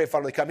 here's a survey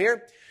funnel. They come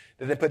here.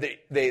 Then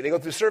they go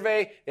through the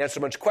survey, they answer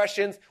a bunch of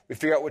questions, we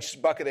figure out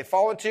which bucket they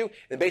fall into,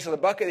 and based on the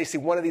bucket, they see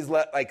one of these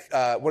landing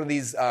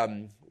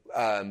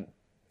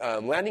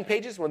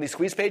pages, one of these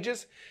squeeze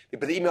pages. They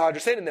put the email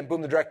address in, and then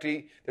boom,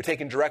 they're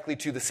taken directly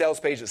to the sales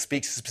page that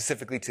speaks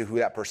specifically to who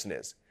that person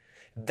is.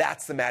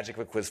 That's the magic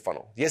of a quiz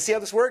funnel. Do you guys see how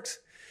this works?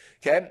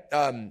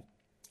 Okay.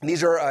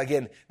 These are,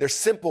 again, they're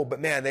simple, but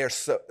man, they are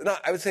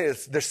I would say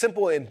they're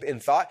simple in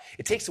thought.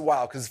 It takes a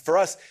while, because for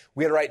us,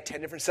 we had to write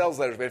 10 different sales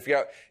letters. We had to figure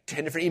out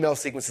 10 different email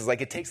sequences.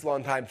 Like, it takes a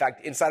long time. In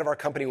fact, inside of our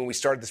company, when we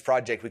started this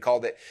project, we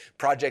called it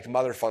Project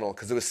Mother Funnel,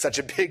 because it was such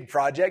a big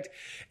project.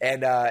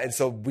 And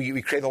so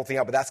we created the whole thing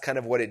out, but that's kind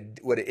of what it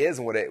is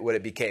and what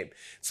it became.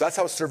 So that's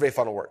how a survey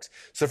funnel works.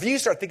 So if you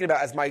start thinking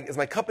about, as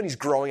my company's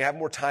growing, I have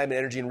more time and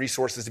energy and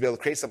resources to be able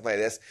to create something like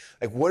this,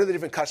 like, what are the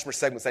different customer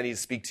segments I need to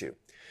speak to?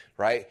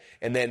 Right?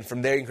 And then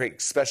from there, you can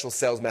create special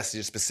sales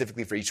messages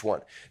specifically for each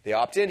one. They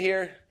opt in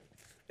here.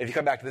 If you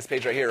come back to this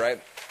page right here, right?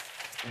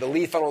 The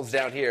lead funnel is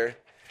down here.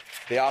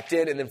 They opt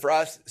in, and then for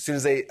us, as soon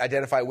as they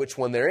identify which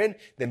one they're in,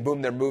 then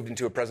boom, they're moved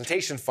into a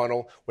presentation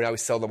funnel where now we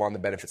sell them on the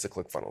benefits of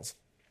ClickFunnels.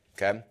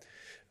 Okay?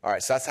 All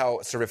right, so that's how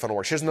a survey funnel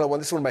works. Here's another one.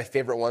 This is one of my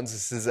favorite ones.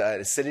 This is an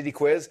acidity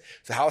quiz.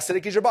 So how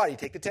acidic is your body? You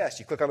take the test.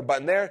 You click on the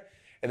button there.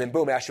 And then,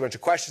 boom, ask you a bunch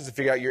of questions to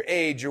figure out your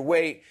age, your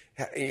weight,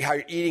 how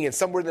you're eating. And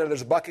somewhere in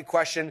there's a bucket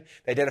question.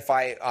 They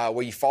identify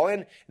where you fall in.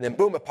 And then,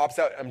 boom, it pops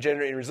out. I'm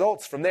generating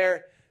results. From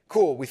there,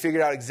 cool. We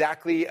figured out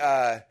exactly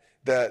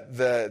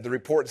the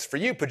reports for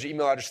you. Put your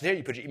email address in here.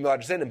 You put your email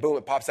address in, and boom,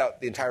 it pops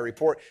out the entire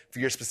report for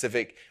your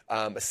specific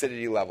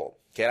acidity level.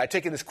 Okay, and I've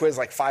taken this quiz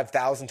like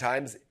 5,000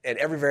 times, and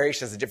every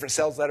variation has a different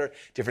sales letter,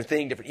 different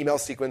thing, different email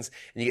sequence,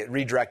 and you get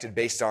redirected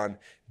based on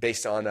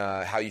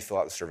how you fill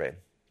out the survey.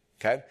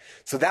 Okay,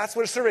 so that's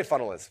what a survey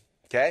funnel is.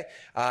 Okay,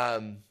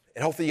 and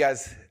hopefully you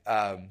guys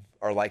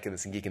are liking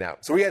this and geeking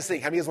out. So what do you guys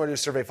think? How many of you guys want to do a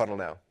survey funnel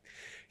now?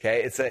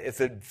 Okay, it's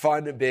a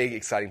fun, big,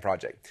 exciting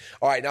project.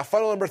 All right, now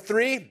funnel number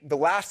 3, the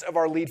last of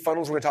our lead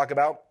funnels we're going to talk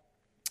about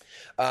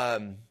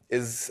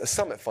is a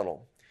summit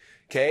funnel.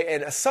 Okay,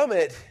 and a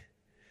summit,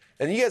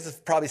 and you guys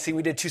have probably seen,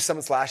 we did 2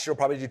 summits last year. We'll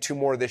probably do 2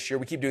 more this year.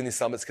 We keep doing these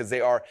summits because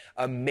they are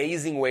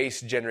amazing ways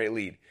to generate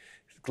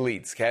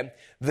leads. Okay,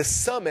 the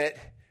summit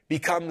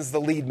becomes the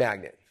lead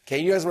magnet. Okay,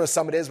 you guys know what a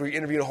summit is, where you're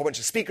interviewing a whole bunch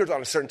of speakers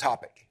on a certain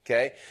topic.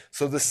 Okay,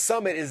 so the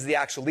summit is the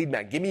actual lead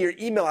magnet. Give me your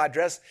email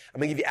address. I'm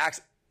going to give you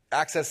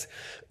access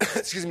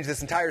to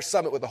this entire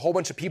summit with a whole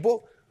bunch of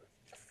people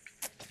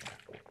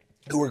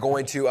who are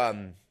going to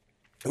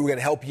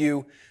help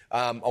you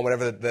on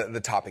whatever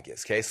the topic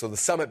is. Okay, so the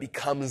summit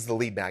becomes the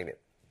lead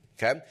magnet.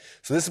 Okay,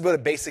 so this is what a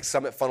basic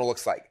summit funnel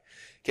looks like.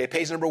 Okay,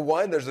 page number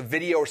 1, there's a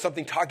video or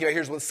something talking about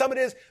here's what the summit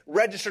is.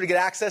 Register to get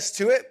access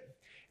to it.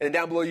 And then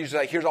down below, usually,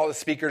 like, here's all the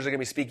speakers that are going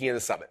to be speaking in the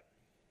summit.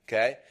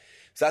 Okay?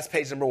 So that's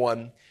page number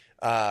 1.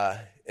 And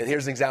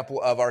here's an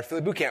example of our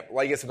affiliate bootcamp. A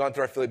lot of you guys have gone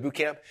through our affiliate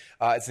bootcamp.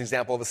 It's an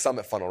example of a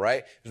summit funnel,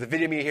 right? There's a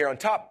video of me here on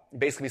top,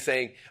 basically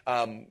saying,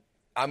 I'm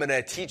going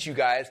to teach you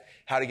guys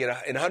how to get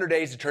in 100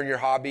 days to turn your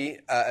hobby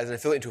as an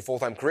affiliate into a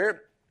full-time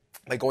career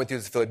by going through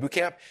this affiliate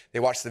bootcamp.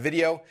 They watch the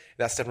video, and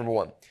that's step number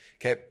 1.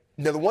 Okay?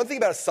 Now, the one thing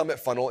about a summit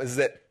funnel is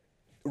that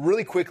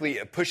really quickly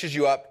it pushes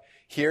you up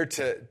here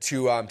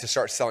to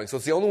start selling. So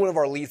it's the only one of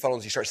our lead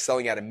funnels you start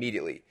selling at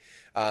immediately.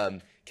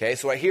 Okay,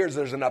 so right here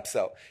there's an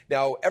upsell.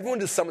 Now, everyone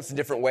does summits in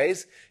different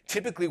ways.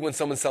 Typically, when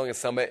someone's selling a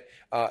summit,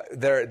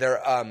 their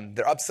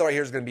upsell right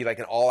here is going to be like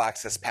an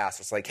all-access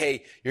pass. It's like,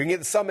 hey, you're going to get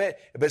the summit,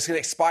 but it's going to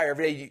expire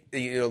every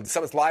day. The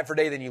summit's live for a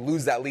day, then you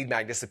lose that lead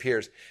mag,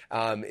 disappears.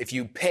 If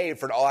you pay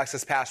for an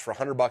all-access pass for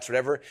 $100,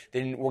 whatever,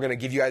 then we're going to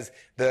give you guys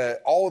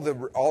all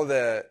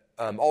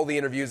the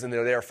interviews, and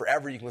they're there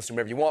forever. You can listen to them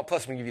whenever you want.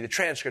 Plus, we can give you the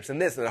transcripts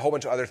and this and a whole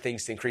bunch of other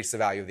things to increase the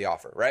value of the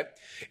offer, right?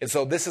 And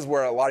so this is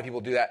where a lot of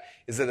people do that,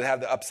 is that they have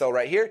the upsell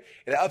right here.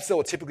 And the upsell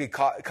will typically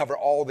cover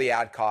all the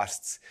ad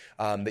costs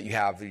that you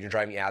have, that you're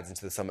driving ads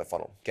into the summit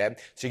funnel, okay?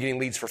 So you're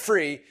getting leads for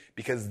free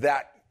because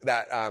that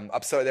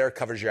upsell there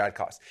covers your ad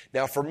costs.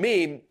 Now, for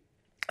me,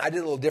 I did it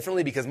a little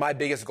differently because my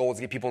biggest goal is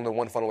to get people into the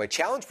One Funnel Away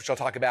Challenge, which I'll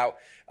talk about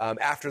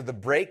after the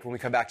break when we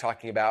come back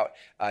talking about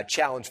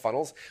challenge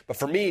funnels. But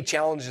for me,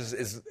 challenge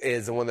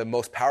is one of the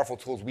most powerful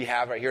tools we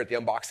have right here at the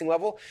unboxing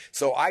level.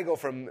 So I go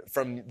from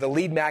the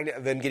lead magnet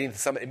of them getting to the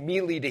summit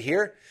immediately to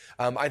here.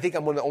 I think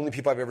I'm one of the only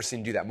people I've ever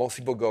seen do that. Most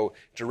people go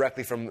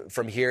directly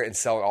from here and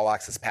sell an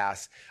all-access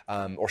pass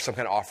or some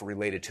kind of offer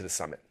related to the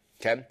summit.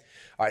 Okay?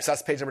 All right, so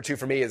that's page number 2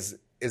 for me is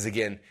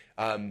again,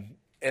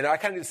 and I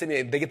kind of do the same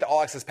thing. They get the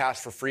all-access pass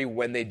for free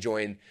when they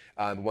join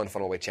the One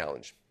Funnel Away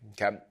Challenge.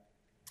 Okay?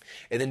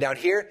 And then down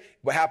here,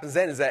 what happens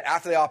then is that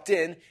after they opt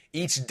in,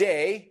 each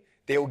day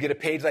they will get a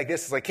page like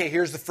this. It's like, hey,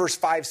 here's the first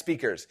 5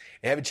 speakers.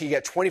 And you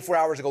got 24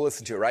 hours to go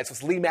listen to it, right? So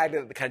it's a lead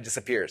magnet that kind of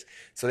disappears.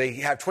 So they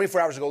have 24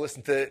 hours to go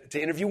listen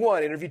to interview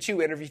 1, interview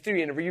 2, interview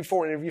 3, interview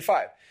 4, and interview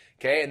 5.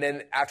 Okay, and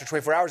then after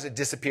 24 hours, it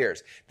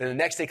disappears. Then the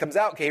next day comes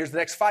out, okay, here's the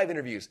next 5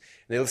 interviews.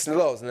 And they listen to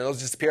those, and then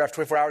those disappear after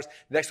 24 hours.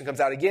 The next one comes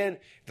out again,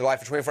 they're live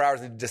for 24 hours,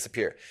 and they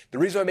disappear. The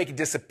reason why I make it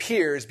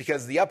disappear is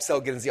because the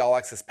upsell gets the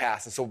all-access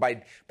pass. And so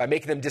by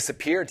making them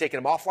disappear and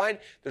taking them offline,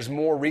 there's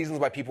more reasons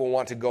why people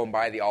want to go and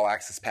buy the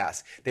all-access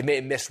pass. They may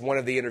have missed one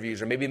of the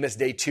interviews, or maybe missed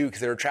day 2 because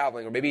they were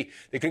traveling, or maybe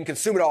they couldn't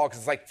consume it all because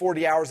it's like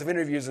 40 hours of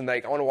interviews, and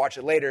like, I want to watch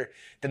it later.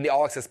 Then the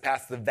all-access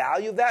pass, the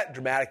value of that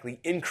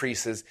dramatically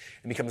increases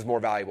and becomes more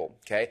valuable,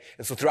 okay?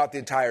 And so throughout the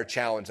entire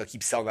challenge, they'll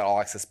keep selling that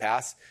all-access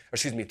pass.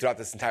 Throughout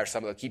this entire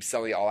summit, they'll keep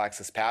selling the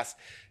all-access pass.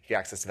 You get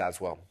access to that as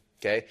well,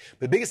 okay? But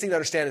the biggest thing to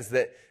understand is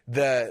that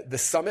the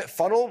summit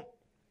funnel,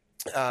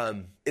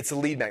 it's a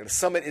lead magnet. The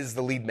summit is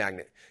the lead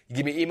magnet. You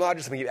give me an email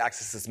address, I'm going to give you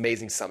access to this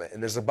amazing summit.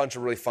 And there's a bunch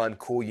of really fun,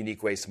 cool,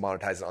 unique ways to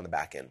monetize it on the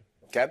back end,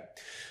 okay?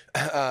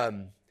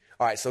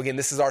 All right, so again,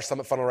 this is our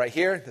summit funnel right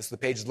here. This is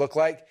what the pages look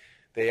like.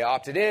 They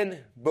opted in.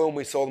 Boom,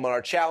 we sold them on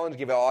our challenge,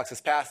 give it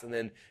all-access pass, and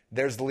then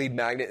there's the lead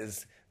magnet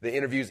is the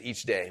interviews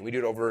each day. We do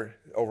it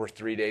over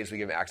 3 days. We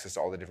give them access to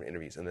all the different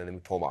interviews, and then we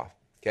pull them off.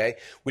 Okay?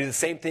 We did the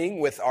same thing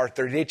with our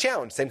 30-day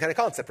challenge. Same kind of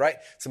concept, right?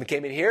 Someone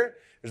came in here.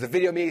 There's a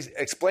video of me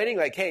explaining,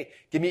 like, hey,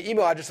 give me an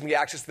email address and get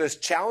access to this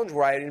challenge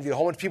where I interview a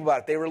whole bunch of people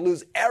about it. They were to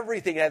lose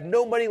everything and have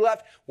no money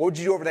left. What would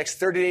you do over the next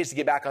 30 days to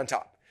get back on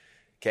top?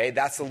 Okay,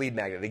 that's the lead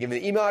magnet. They give me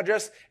the email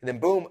address, and then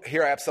boom,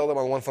 here I upsell them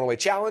on the One Funnel Away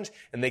Challenge,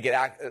 and they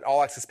get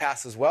all-access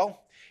pass as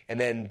well. And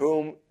then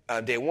boom,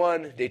 day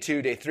 1, day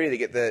 2, day 3, they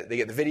get the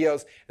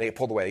videos, and they get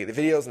pulled away. They get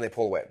the videos, and they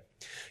pull away.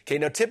 Okay,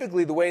 now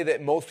typically the way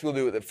that most people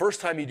do it, the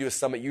first time you do a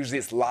summit, usually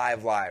it's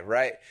live,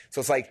 right? So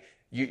it's like,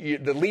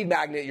 the lead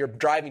magnet you're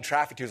driving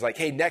traffic to is like,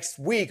 hey, next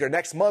week or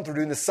next month we're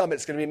doing this summit.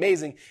 It's going to be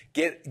amazing.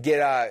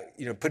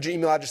 Put your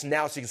email address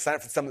now so you can sign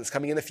up for the summit that's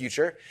coming in the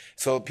future.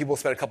 So people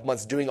spend a couple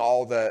months doing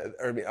or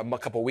a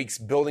couple weeks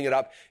building it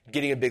up,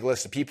 getting a big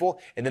list of people,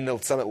 and then the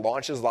summit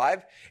launches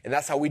live. And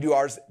that's how we do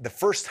ours the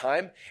first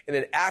time. And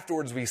then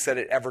afterwards we set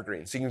it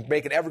evergreen. So you can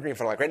make an evergreen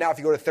funnel. Like right now, if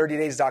you go to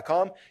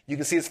 30days.com, you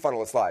can see this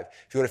funnel. It's live.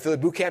 If you go to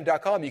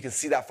affiliatebootcamp.com, you can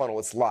see that funnel.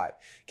 It's live.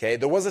 Okay.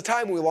 There was a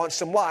time when we launched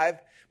them live.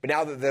 But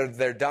now that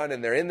they're done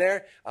and they're in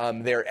there,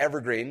 they're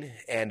evergreen,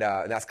 and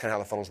that's kind of how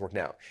the funnels work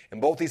now.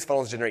 And both these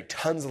funnels generate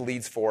tons of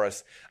leads for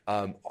us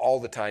all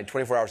the time.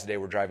 24 hours a day,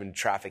 we're driving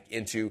traffic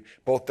into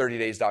both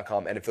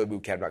 30days.com and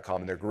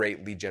affiliatebootcamp.com, and they're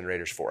great lead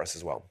generators for us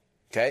as well.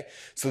 Okay?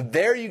 So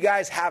there you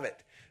guys have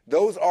it.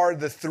 Those are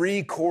the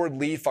 3 core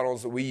lead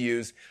funnels that we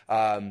use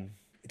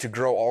to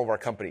grow all of our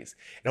companies.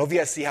 And I hope you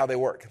guys see how they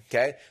work.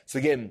 Okay? So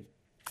again,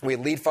 we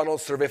had lead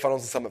funnels, survey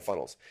funnels, and summit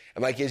funnels.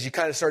 And like as you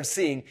kind of start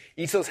seeing,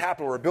 each of those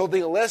happen. We're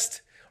building a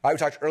list. I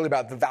talked earlier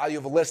about the value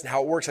of a list and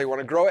how it works, how you want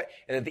to grow it.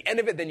 And at the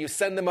end of it, then you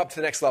send them up to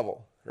the next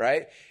level,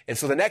 right? And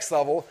so the next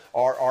level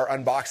are our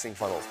unboxing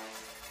funnels.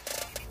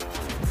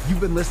 You've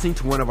been listening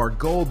to one of our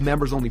Gold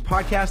Members Only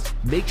podcasts.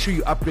 Make sure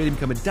you upgrade and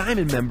become a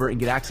Diamond member and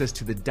get access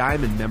to the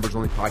Diamond Members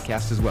Only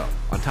podcast as well.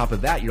 On top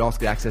of that, you'll also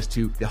get access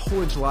to the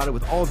whole enchilada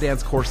with all of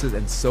Dan's courses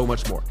and so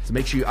much more. So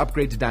make sure you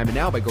upgrade to Diamond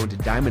now by going to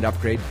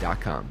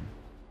diamondupgrade.com.